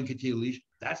bas koyin k'tilish?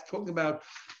 That's talking about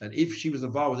that if she was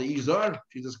involved with the izar,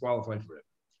 she's disqualified for it.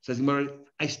 Says Gemara,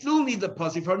 I still need the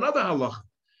pasuk for another halacha,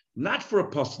 not for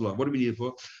a postula. What do we need it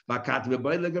for? What do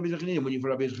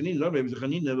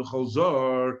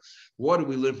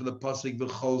we learn from the pasuk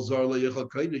v'chol zar lo yechol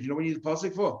kodesh? You know what we need the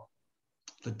pasuk for?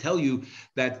 To tell you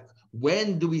that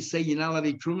when do we say you're not allowed to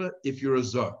eat truma? If you're a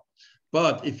zar.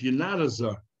 But if you're not a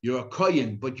zar, you're a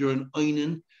koyin, but you're an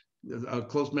oinen, a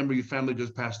close member of your family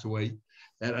just passed away.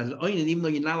 And as an oinen, even though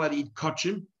you're not allowed to eat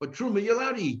kachim, but truma, you're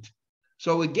allowed to eat.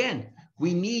 So again,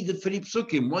 we need the three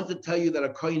psukim. One to tell you that a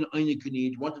koyin oinen can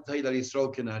eat, one to tell you that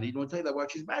Yisrael cannot eat, one to tell you that while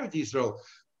she's married to Yisrael,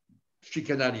 she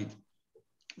cannot eat.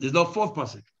 There's no fourth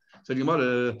pasuk. So the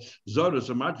Gemara, Zorus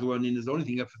or Matluanin is the only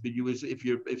thing that forbid you is if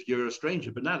you're a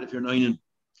stranger, but not if you're an Einin.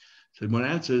 So the Gemara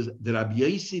answers, the Rabbi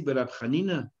Yosi but Rabbi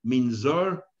Chanina min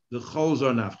Zor the Chol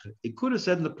Zor Nafche. It could have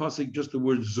said in the pasuk just the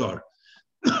word Zor.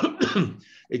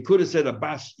 It could have said a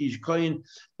bas ish koyin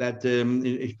that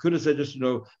it could have said just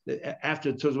after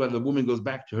it tells about the woman goes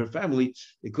back to her family,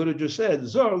 it could have just said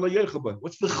Zor lo yerchaboy.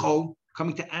 What's the chol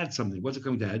coming to add something? What's it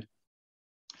coming to add?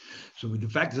 So the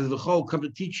fact is the chol come to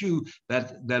teach you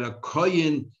that a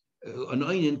koyin, an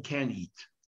oinen can eat.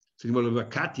 So we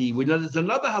know there's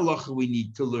another halacha we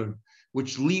need to learn,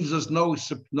 which leaves us no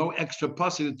extra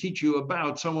pasuk to teach you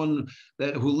about someone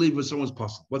who lived with someone's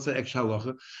pasuk. What's that extra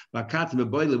halacha?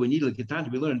 We need to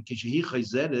be learned.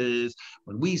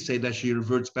 When we say that she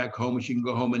reverts back home and she can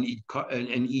go home and eat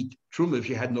truma if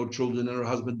she had no children and her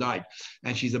husband died,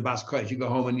 and she's a bas kohen, she go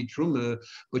home and eat truma,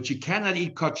 but she cannot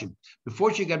eat kachim.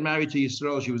 Before she got married to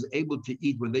Yisrael, she was able to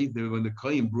eat when the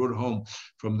kohen brought home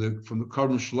from the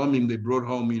karban shlomim, they brought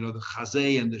home the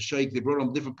chazay and the sheikh, they brought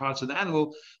home different parts of the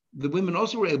animal. The women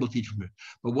also were able to eat from it.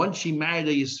 But once she married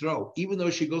a Yisrael, even though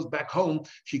she goes back home,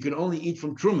 she can only eat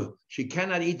from truma. She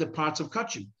cannot eat the parts of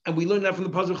kachim. And we learned that from the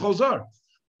pasuk Chol.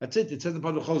 That's it. It says in the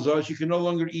pasuk Chol she can no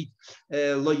longer eat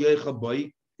lo yecha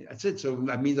boy. That's it. So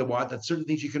that means that what? That certain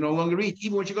things she can no longer eat,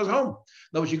 even when she goes home.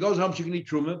 Now, when she goes home, she can eat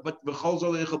truma, but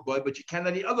but she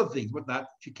cannot eat other things. But not,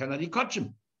 she cannot eat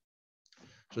kachim.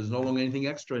 So there's no longer anything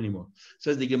extra anymore.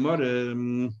 Says the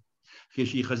Gemara. How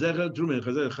do you know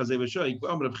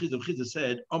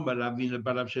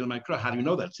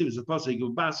that?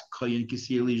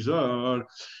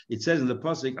 It says in the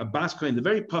pasuk, a bas kohen, the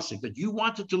very pasuk that you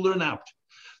wanted to learn out,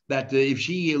 that if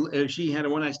she had a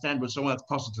one-night stand with someone that's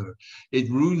possible to her, it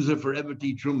ruins her forever to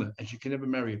eat truma, and she can never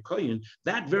marry a kohen.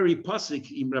 That very pasuk,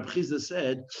 Rab Chizda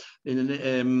said in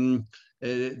the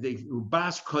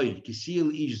bas kohen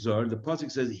kisil ish zar. The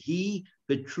pasuk says he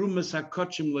the trumas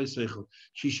hakachim loiseichel.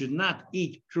 She should not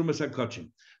eat trumas hakachim.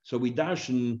 So we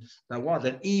darshan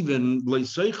that even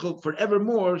loiseichel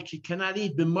forevermore she cannot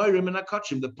eat b'morim and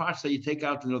hakachim, the parts that you take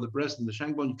out, the breast and the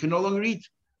shank bone, you can no longer eat.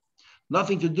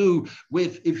 Nothing to do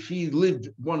with if she lived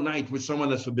one night with someone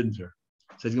that's forbidden to her.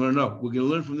 Says you want to know. We're going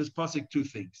to learn from this pasuk two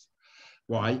things.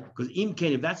 Why? Because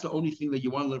if that's the only thing that you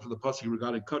want to learn from the pasuk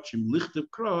regarding kachim, lichtav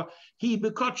kra, he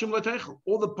bekachim lateichel.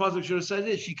 All the pasuk should have said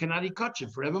is she cannot eat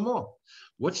kachim forevermore.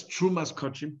 What's trumas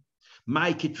kachim?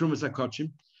 My kit trumas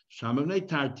kachim. Shamam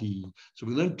tarti. So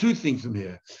we learn two things from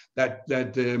here: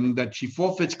 that she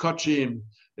forfeits kachim,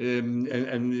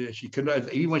 and she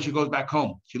cannot, even when she goes back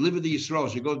home. She lived with the Yisrael.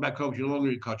 She goes back home. She no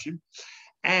longer eat kachim.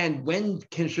 And when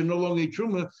can she no longer eat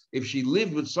truma? If she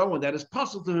lived with someone that is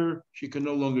possible to her, she can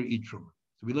no longer eat truma.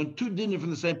 So we learn two dinner from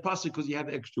the same pasuk because you have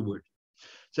the extra word.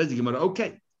 Says the Gemara,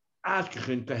 okay,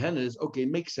 kahenas, okay,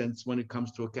 makes sense when it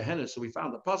comes to a kahena. So we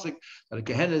found the pasuk that a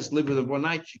kahenas lived with her one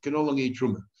night, she can no longer eat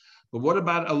truma. But what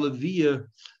about a levia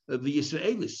of the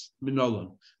Yisraelis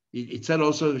minolan? It said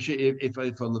also if a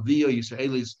levia or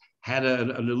Yisraelis had an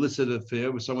illicit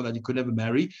affair with someone that he could never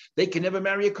marry, they can never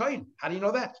marry a kohen. How do you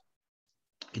know that?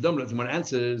 One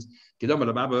answers the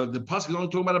pasuk is only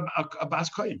talking about a bas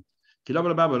kohen. It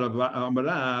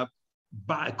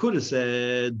could have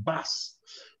said bas.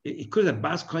 It could have said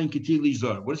bas kohen kitili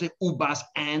zor. What does it say? Ubas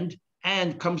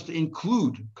and comes to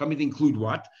include. Coming to include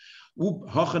what?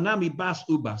 Hochanami bas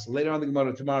ubas. Later on in the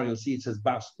Gemara tomorrow you'll see it says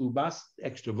bas ubas,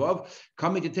 extra vav,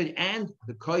 coming to tell you, and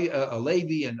the kohen, a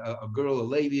Levi and a girl, a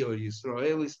Levi or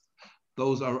Yisraelis,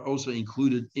 those are also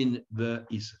included in the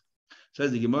Isa.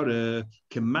 Says the Gemara,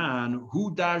 Keman,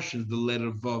 who dashes the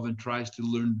letter Vav and tries to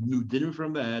learn new dinner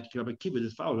from that? Rabbi Kiva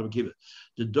is followed Rabbi Kiva.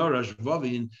 The Dorash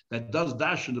Vavin that does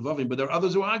dash in the Vavin, but there are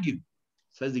others who argue.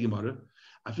 Says the Gemara,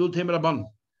 I feel Temer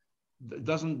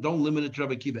don't limit it to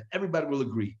Rabbi Kiva. Everybody will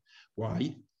agree.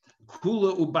 Why?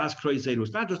 Kula ubas kroisedu.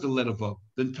 It's not just a letter Vav.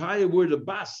 The entire word of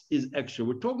bas is extra.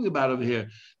 We're talking about over here.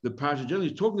 The Parsha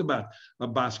generally is talking about a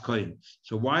bas kohen.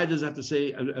 So why does it have to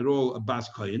say at all a bas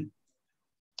kohen?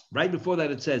 Right before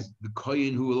that, it says the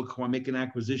kohen who will make an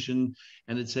acquisition,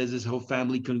 and it says his whole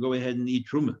family can go ahead and eat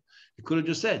truma. It could have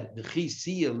just said the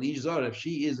chisiya lizar if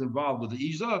she is involved with the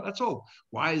izar. That's all.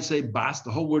 Why say bas?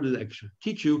 The whole word is extra.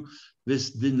 Teach you this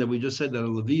din that we just said that a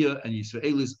Levia and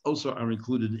Yisraelis also are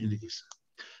included in the Isa.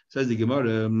 Says the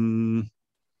Gemara.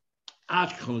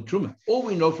 All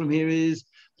we know from here is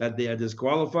that they are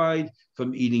disqualified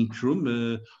from eating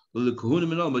truma.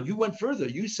 But you went further.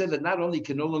 You said that not only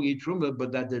can no longer eat truma,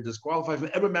 but that they're disqualified from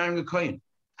ever marrying a kohen.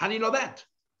 How do you know that?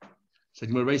 So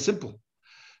it's very simple.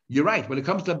 You're right. When it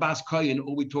comes to bas kohen,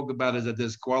 all we talk about is that they're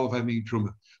disqualified from eating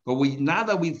truma. But now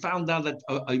that we found out that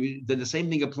the same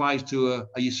thing applies to a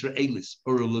Yisraelis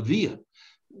or a Levia,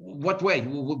 What way?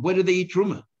 Where do they eat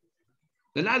truma?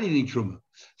 They're not eating truma.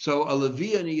 So a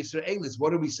Levi and a Yisraelis,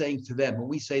 what are we saying to them when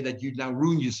we say that you now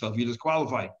ruined yourself, you're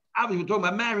disqualified? Obviously, we're talking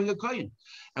about marrying a kohen.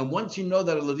 And once you know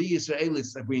that a Levi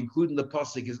Yisraelis, that we include in the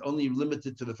pasuk, is only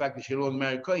limited to the fact that she no longer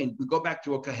married a kohen, we go back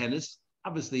to a kohenis.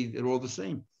 Obviously, they're all the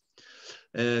same.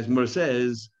 As Gemara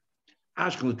says,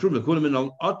 aren't we, when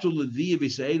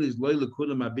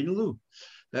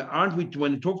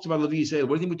it talks about Levi Yisrael, what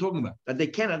do you think we're talking about? That they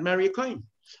cannot marry a kohen.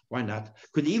 Why not?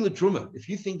 Could ila truma? If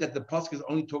you think that the pasuk is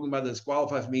only talking about the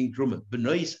disqualified from being truma,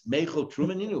 benois meichel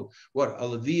truma ninu. What a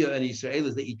Levi and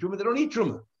Israelis, they eat truma, they don't eat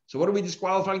truma. So what are we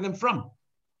disqualifying them from?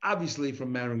 Obviously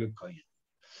from marrying a kohen.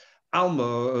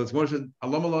 Alma, it's more said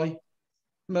alamaloi.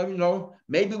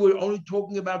 Maybe we're only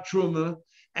talking about truma,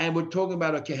 and we're talking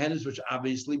about a kehenis, which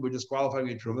obviously we're disqualifying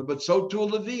a truma, but so too a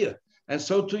Levi, and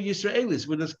so too Yisraelis,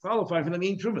 we're disqualifying from them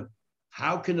eating truma.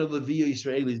 How can a Levi or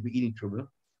Yisraelis be eating truma?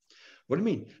 What do you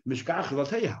mean? Mishkach, I'll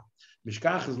tell you how.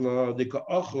 Mishkach is la deka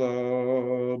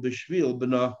ochla b'shvil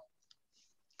b'na.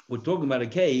 We're talking about a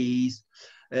case.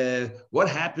 What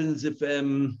happens if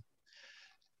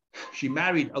she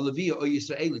married a Levi or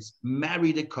Yisraelis,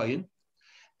 married a kohen,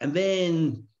 and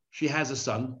then she has a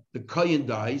son, the kohen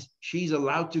dies, she's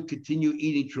allowed to continue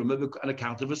eating truma on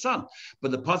account of her son.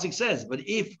 But the pasuk says, but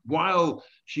if while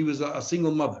she was a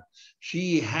single mother,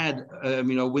 she had,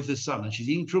 with the son, and she's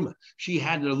eating truma, she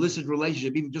had an illicit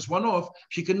relationship, even just one off,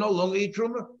 she can no longer eat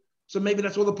truma. So maybe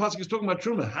that's all the pasuk is talking about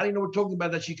truma. How do you know we're talking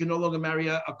about that she can no longer marry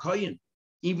a kohen,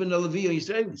 even a Levi or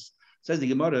Yisraelis? Says the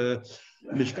Gemara,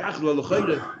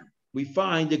 we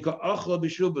find that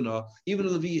even the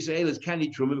Levi Yisraelis can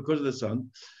eat truma because of the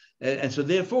son. And so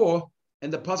therefore,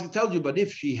 and the pasuk tells you, but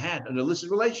if she had an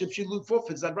illicit relationship, she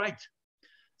forfeits that right.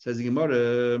 Says the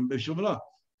Gemara,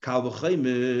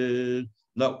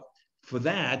 no, for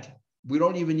that, we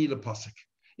don't even need a pasuk.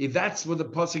 If that's what the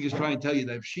pasuk is trying to tell you,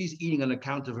 that if she's eating on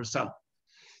account of her son,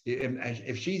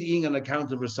 if she's eating on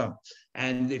account of her son,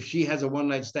 and if she has a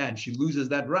one-night stand, she loses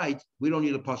that right, we don't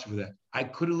need a pasuk for that. I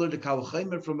could have learned a kal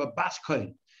v'chomer from a bas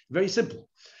kohen. Very simple.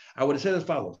 I would have said as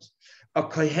follows. A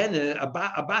kohen, a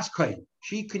bas kohen,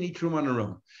 she can eat truma on her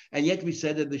own, and yet we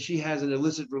said that she has an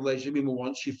illicit relationship. Even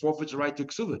once she forfeits the right to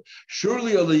ksuva.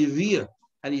 Surely a Levi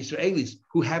and Israelis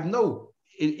who have no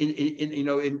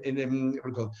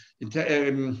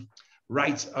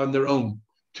rights on their own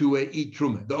to eat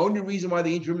truma. The only reason why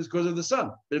they eat truma is because of the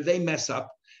son. But if they mess up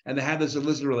and they have this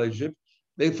illicit relationship,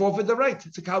 they forfeit the right.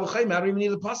 It's a kal v'chomer. I don't even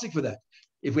need a pasuk for that.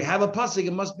 If we have a pasuk,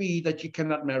 it must be that you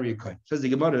cannot marry a kohen. Says the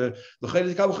Gemara, if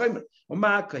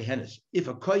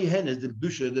a kohen is the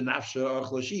dusha, the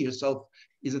nafsha, she herself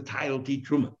is entitled to eat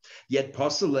truma. Yet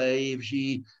possibly, if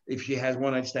she has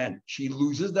one night stand, she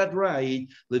loses that right.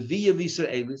 They don't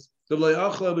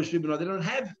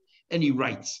have any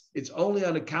rights. It's only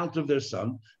on account of their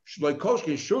son.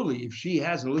 Surely, if she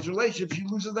has a religious relationship, she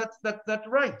loses that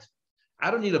right.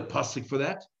 I don't need a pasuk for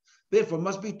that. Therefore,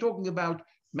 must be talking about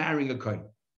marrying a kohen.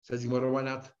 Says Gemara, why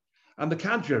not? On the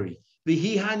contrary, the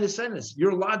he hainesenes,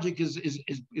 your logic is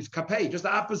kapei, just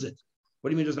the opposite. What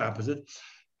do you mean just the opposite?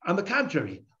 On the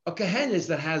contrary, a kohenes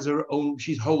that has her own,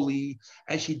 she's holy,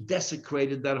 and she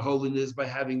desecrated that holiness by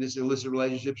having this illicit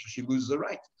relationship, so she loses her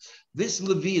right. This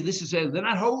Levi, this is saying they're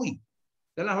not holy.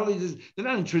 They're not holy. They're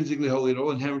not intrinsically holy at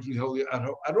all, inherently holy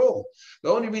at all.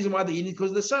 The only reason why they eat it is because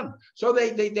of the son. So they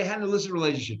had an illicit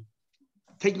relationship.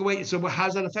 Take away. So how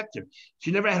does that affect her?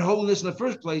 She never had holiness in the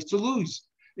first place to lose.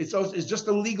 It's just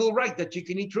a legal right that she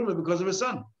can eat truma because of her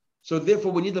son. So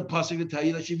therefore, we need the pasuk to tell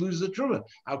you that she loses the truma.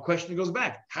 Our question goes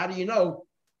back: how do you know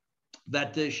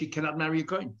that she cannot marry a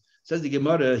kohen? Says the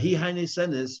Gemara, he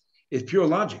hainesenes is pure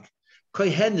logic.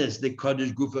 Kohenes, the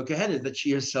kaddish gufa kohenes, that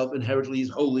she herself inherently is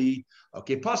holy.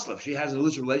 Okay, paslav, she has an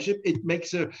illicit relationship. It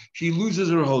makes her, she loses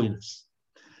her holiness.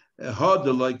 Hard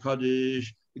to like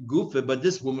kaddish gufa, but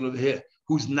this woman over here,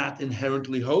 who's not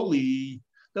inherently holy,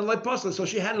 then like paslav. So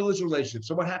she had an illicit relationship.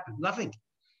 So what happened? Nothing.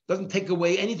 Doesn't take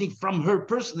away anything from her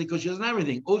personally because she doesn't have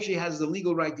anything. All she has is the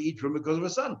legal right to eat from because of her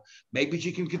son. Maybe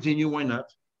she can continue. Why not?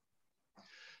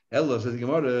 Ella says,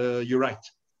 Gemara, you're right.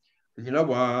 You know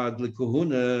what? I'll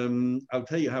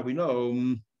tell you how we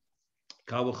know.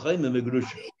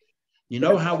 You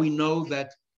know how we know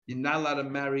that you're not allowed to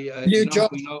marry. You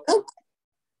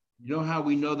know how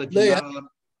we know that you're not allowed.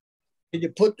 Can you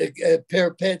put the pair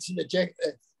of pants in the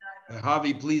jacket?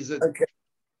 Harvey, please. Okay.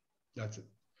 That's it.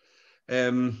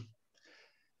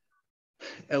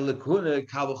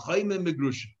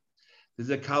 There's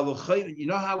a kal. You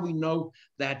know how we know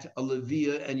that a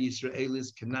Leviah and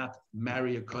Yisraelis cannot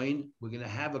marry a kohen? We're going to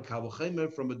have a kal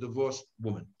v'chomer from a divorced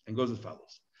woman, and goes as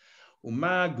follows: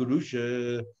 Uma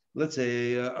gerusha let's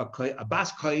say a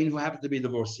bas kohen who happened to be a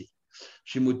divorcee.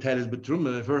 She muteres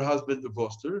betruma. If her husband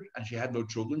divorced her and she had no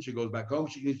children, she goes back home.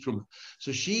 She eats truma.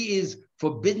 So she is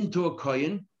forbidden to a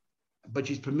kohen, but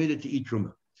she's permitted to eat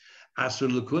truma.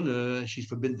 Asur lakuna, she's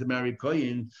forbidden to marry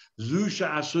kohen. Zusha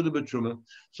asur betruma.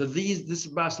 So this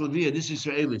bas levia, this is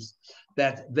Israelis,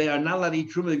 that they are not allowed to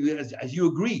eat truma. As you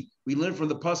agree, we learn from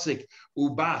the pasuk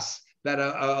ubas that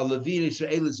a Levi and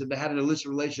Israelis, if they had an illicit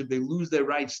relationship, they lose their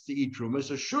rights to eat truma.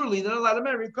 So surely they're not allowed to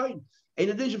marry a kohen. In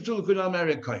addition to could not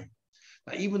marry a kohen.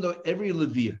 Now, even though every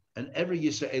Levi and every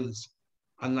Yisraelis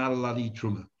are not allowed to eat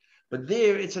truma, but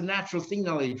there it's a natural thing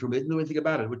not to eat truma. They didn't know anything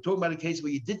about it. We're talking about a case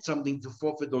where you did something to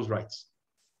forfeit those rights.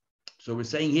 So we're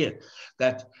saying here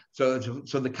that so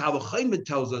the Kal V'Chomer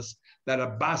tells us that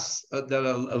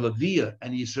a Levi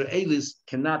and Yisraelis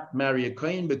cannot marry a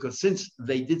kohen because since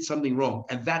they did something wrong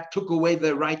and that took away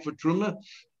their right for truma,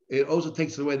 it also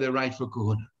takes away their right for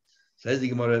kahuna. Says the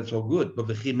Gemara, it's all good, but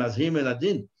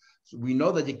so we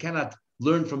know that you cannot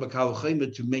learn from a Kal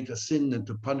V'Chomer to make a sin and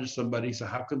to punish somebody. So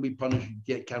how can we punish?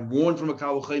 You can warn from a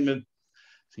Kal V'Chomer.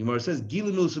 The Gemara says,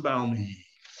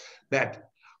 that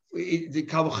the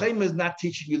Kal V'Chomer is not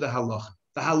teaching you the halacha.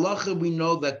 The halacha, we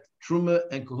know that truma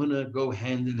and kahuna go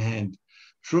hand in hand.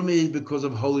 Truma is because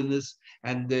of holiness,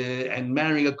 and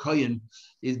marrying a kohen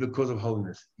is because of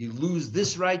holiness. You lose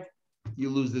this right, you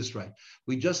lose this right.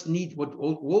 We just need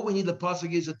what we need the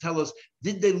pasuk is to tell us,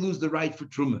 did they lose the right for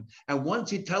truma? And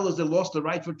once you tell us they lost the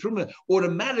right for truma,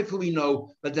 automatically we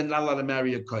know that they're not allowed to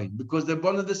marry a kohen because they're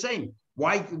one of the same.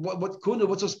 Why?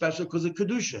 What's so special? Because of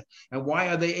kedusha. And why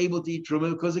are they able to eat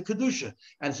truma? Because of kedusha.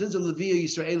 And since the Levi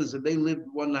Yisraelis, if they lived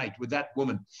one night with that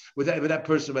woman, with that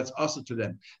person that's also to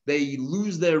them, they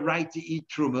lose their right to eat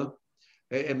truma.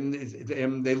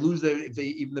 And they lose if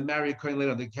they marry a kohen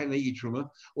later on, they can't eat truma.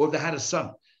 Or if they had a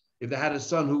son. If they had a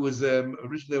son who was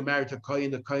originally married to a kohen,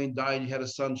 the kohen died, he had a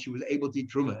son, she was able to eat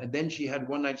truma. And then she had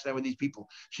one night stand with these people.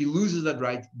 She loses that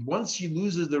right. Once she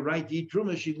loses the right to eat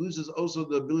truma, she loses also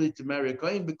the ability to marry a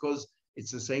kohen because it's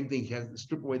the same thing. She has to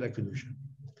strip away that kedusha.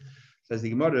 Says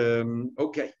the Gemara,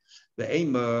 okay. The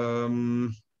aim,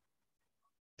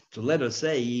 to let us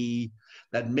say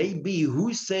that maybe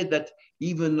who said that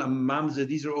even a mamzer,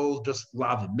 these are all just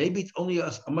lav. Maybe it's only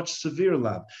a much severe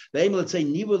lav. The aim, let's say,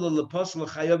 maybe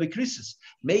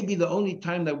the only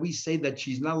time that we say that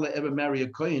she's not allowed to ever marry a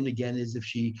kohen again is if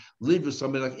she lived with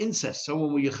somebody like incest,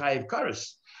 someone with Yechayev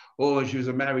Karas, or she was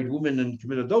a married woman and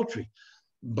committed adultery.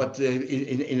 But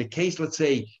in a case, let's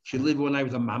say she lived one night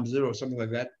with a mamzer or something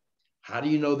like that, how do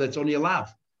you know that's only a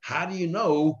lav? How do you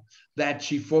know that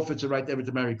she forfeits the right ever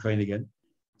to marry kohen again?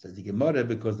 Says the Gemara,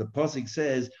 because the pasuk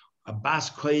says, Abbas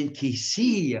kohen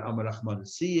kisiya amarachman.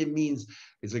 Siya means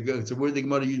it's a word the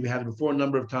Gemara used. We had it before a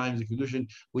number of times. The condition,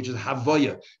 which is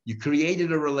havoya. You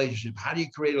created a relationship. How do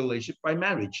you create a relationship? By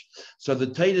marriage. So the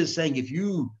Torah is saying if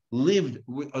you lived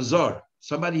with a zar,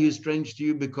 somebody who's strange to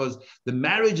you, because the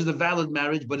marriage is a valid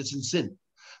marriage, but it's in sin.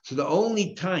 So the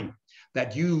only time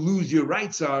that you lose your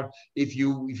rights are if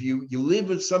you live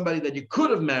with somebody that you could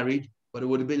have married, but it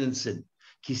would have been in sin.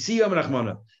 Kisiya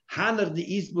amarachmana. Hanach the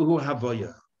isbuhu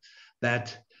havoya.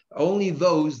 That only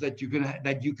those that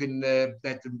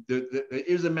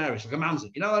is a marriage, like a mamzer.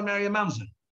 You're not allowed to marry a mamzer.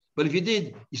 But if you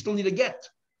did, you still need a get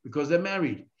because they're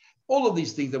married. All of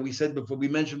these things that we said before, we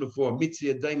mentioned before,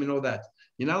 mitzvah, daim, and all that.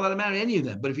 You're not allowed to marry any of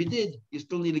them. But if you did, you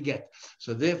still need a get.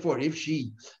 So therefore, if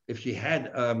she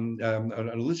had an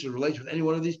illicit relation with any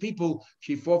one of these people,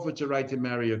 she forfeits her right to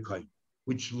marry a kohen,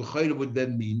 which l'chayra would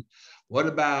then mean, what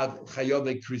about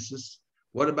chayovei krisis?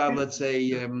 What about, let's say,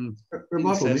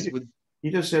 incest with...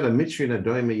 You just said a mitzvah and a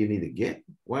doima you need to get.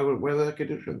 Why is that a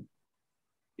kedushin?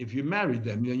 If you married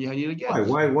them, then you need to get.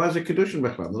 Why is it kedushin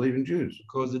b'chlal? Not even Jews.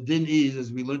 Because the din is,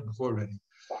 as we learned before already.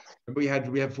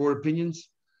 Remember we had four opinions.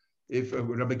 If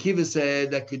Rabbi Kiva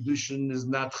said that kedushin is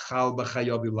not chal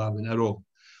b'chayav ilavin at all.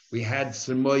 We had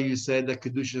Sirmoy who said that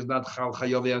kedushin is not chal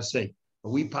chayav yaseh. But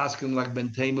we paskin like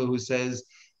Ben Tamer who says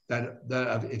that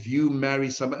if you marry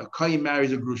somebody, a kohen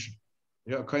marries a grushin.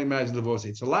 You know, kohen marries a divorcee.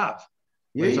 It's a lav.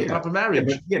 Yeah, it's a proper marriage.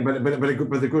 But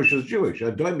the grushin is Jewish.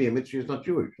 A doimi, a mitzvah is not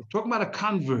Jewish. We're talking about a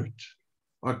convert.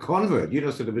 A convert. You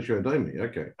just said a mitzvah a doimi.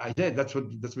 Okay. I did. That's what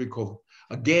we call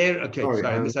it. A ger. Okay, sorry,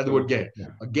 I missaid the word ger. Yeah.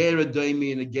 A ger, a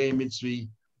doimi, and a ger mitzvah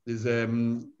is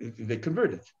they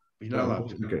converted. You're not allowed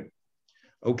to.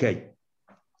 Okay.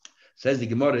 Says the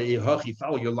Gemara,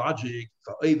 follow your logic.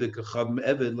 If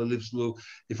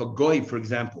a goy, for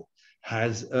example,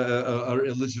 has a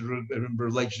illicit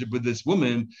relationship with this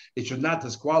woman, it should not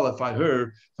disqualify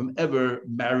her from ever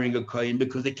marrying a kohen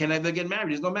because they can never get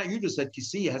married. There's no marriage. You just said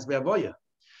kisiya has to be avoya.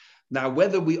 Now,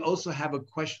 whether we also have a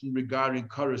question regarding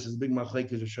chorus is big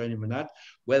machlekes rishonim or not,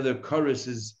 whether chorus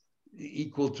is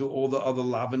equal to all the other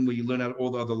lavin, where you learn out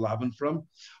all the other lavin from,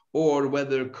 or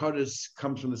whether chorus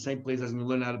comes from the same place as we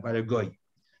learn out by a goy.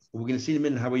 We're going to see in a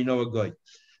minute how we know a goy.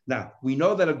 Now, we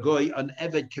know that a goy, an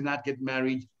eved, cannot get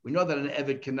married. We know that an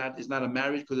eved is not a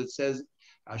marriage because it says,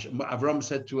 Avram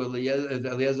said to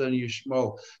Eliezer and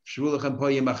Yishmael,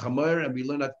 and we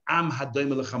learn that Am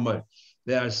Hadoim Lechamer.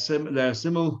 They are similar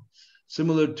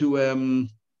to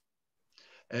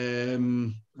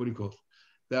what do you call it?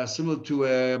 They are similar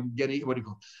to getting what do you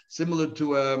call it? Similar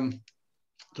to a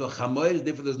chamoy.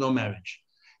 Therefore, there's no marriage.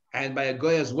 And by a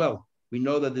goy as well, we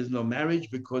know that there's no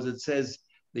marriage because it says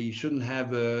that you shouldn't have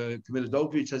committed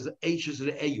adultery. It says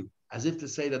as if to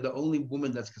say that the only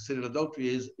woman that's considered adultery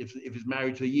is if it's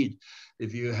married to a yid.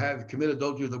 If you have committed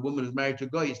adultery with a woman who's married to a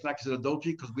goy, it's not considered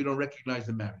adultery because we don't recognize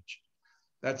the marriage.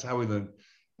 That's how we learn.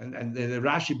 And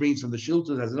Rashi brings from the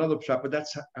Shiltas as another pshat, but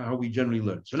that's how we generally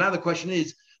learn. So now the question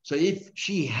is, so if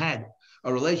she had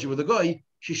a relationship with a goy,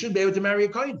 she should be able to marry a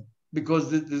kohen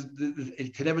because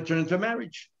it can never turn into a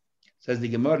marriage. Says the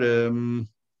Gemara,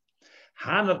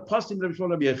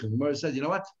 Gemara says, you know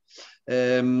what?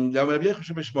 If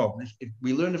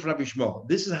we learn it from Rabbi Shmuel.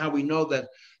 This is how we know that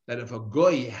if a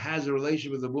goy has a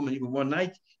relationship with a woman even one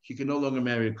night, she can no longer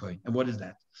marry a kohen. And what is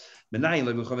that? How do you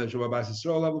know if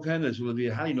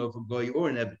a goy or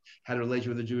an eved had a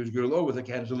relationship with a Jewish girl or with a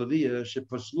Candace Leviah? It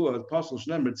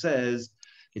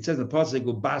says in the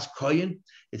pasuk Bas Kohen.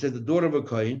 It says the daughter of a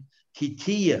kohen,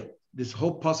 Kitiya. This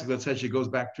whole pasuk that says she goes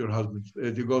back to her husband,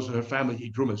 she goes to her family.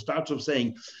 It starts off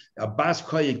saying a Bas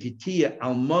Kohen Kitiya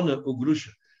Almana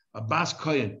Ugrusha. A Bas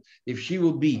Kohen, if she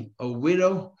will be a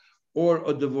widow or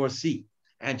a divorcee,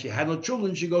 and she had no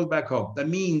children, she goes back home. That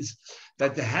means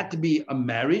that there had to be a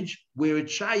marriage where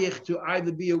it's shaykh to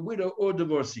either be a widow or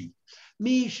divorcee.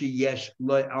 Only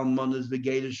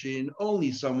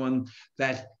someone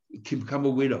that can become a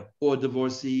widow or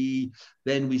divorcee.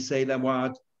 Then we say that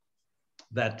what?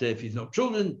 That if he's no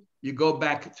children, you go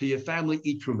back to your family,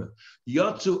 eat truma.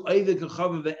 Yatsu Eivid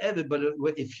Kachav ve'Evid, but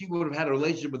if she would have had a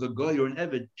relationship with a goy or an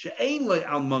Evid, she'ain like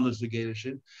almanos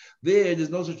v'gerishin.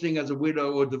 There's no such thing as a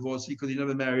widow or divorcee because you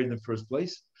never married in the first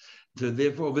place. So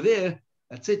therefore, over there,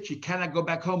 that's it. She cannot go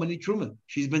back home and eat truma.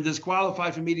 She's been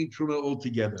disqualified from eating truma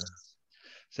altogether.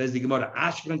 Says the Gemara,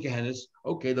 Ashkan Kehenis.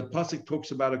 Okay, the pasuk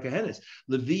talks about a Kehenis.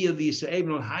 Leviah the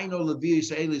Yisrael, how know Leviah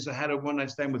Yisrael had a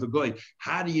one-night stand with a goy?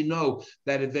 How do you know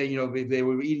that if they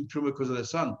were eating truma because of their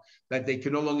son, that they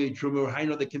can no longer eat truma, or how do you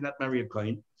know they cannot marry a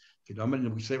kohen?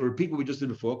 We say repeat what we just did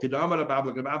before.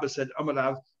 Abba said,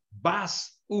 Amarav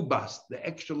Bas Ubas, the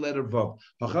extra letter Vav.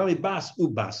 Hachami Bas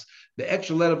Ubas. The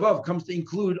extra letter Vav comes to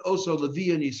include also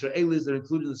Leviah and Yisraelis that are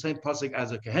included in the same pasuk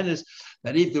as a Kehenis,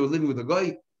 that if they were living with a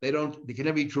goy, they can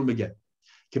never eat truma again.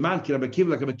 Like a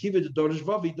Makiva, the Dorish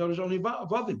Vavi, Dorish only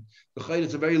Vavim.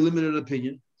 It's a very limited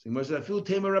opinion. So I feel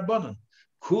Tema Rabbanan.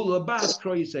 Kula Bas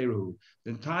Kroy Yisraelu.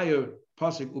 The entire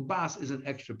pasuk Ubas is an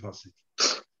extra pasuk.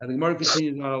 And the Gemara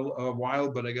continues on a while,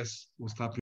 but I guess we'll stop here.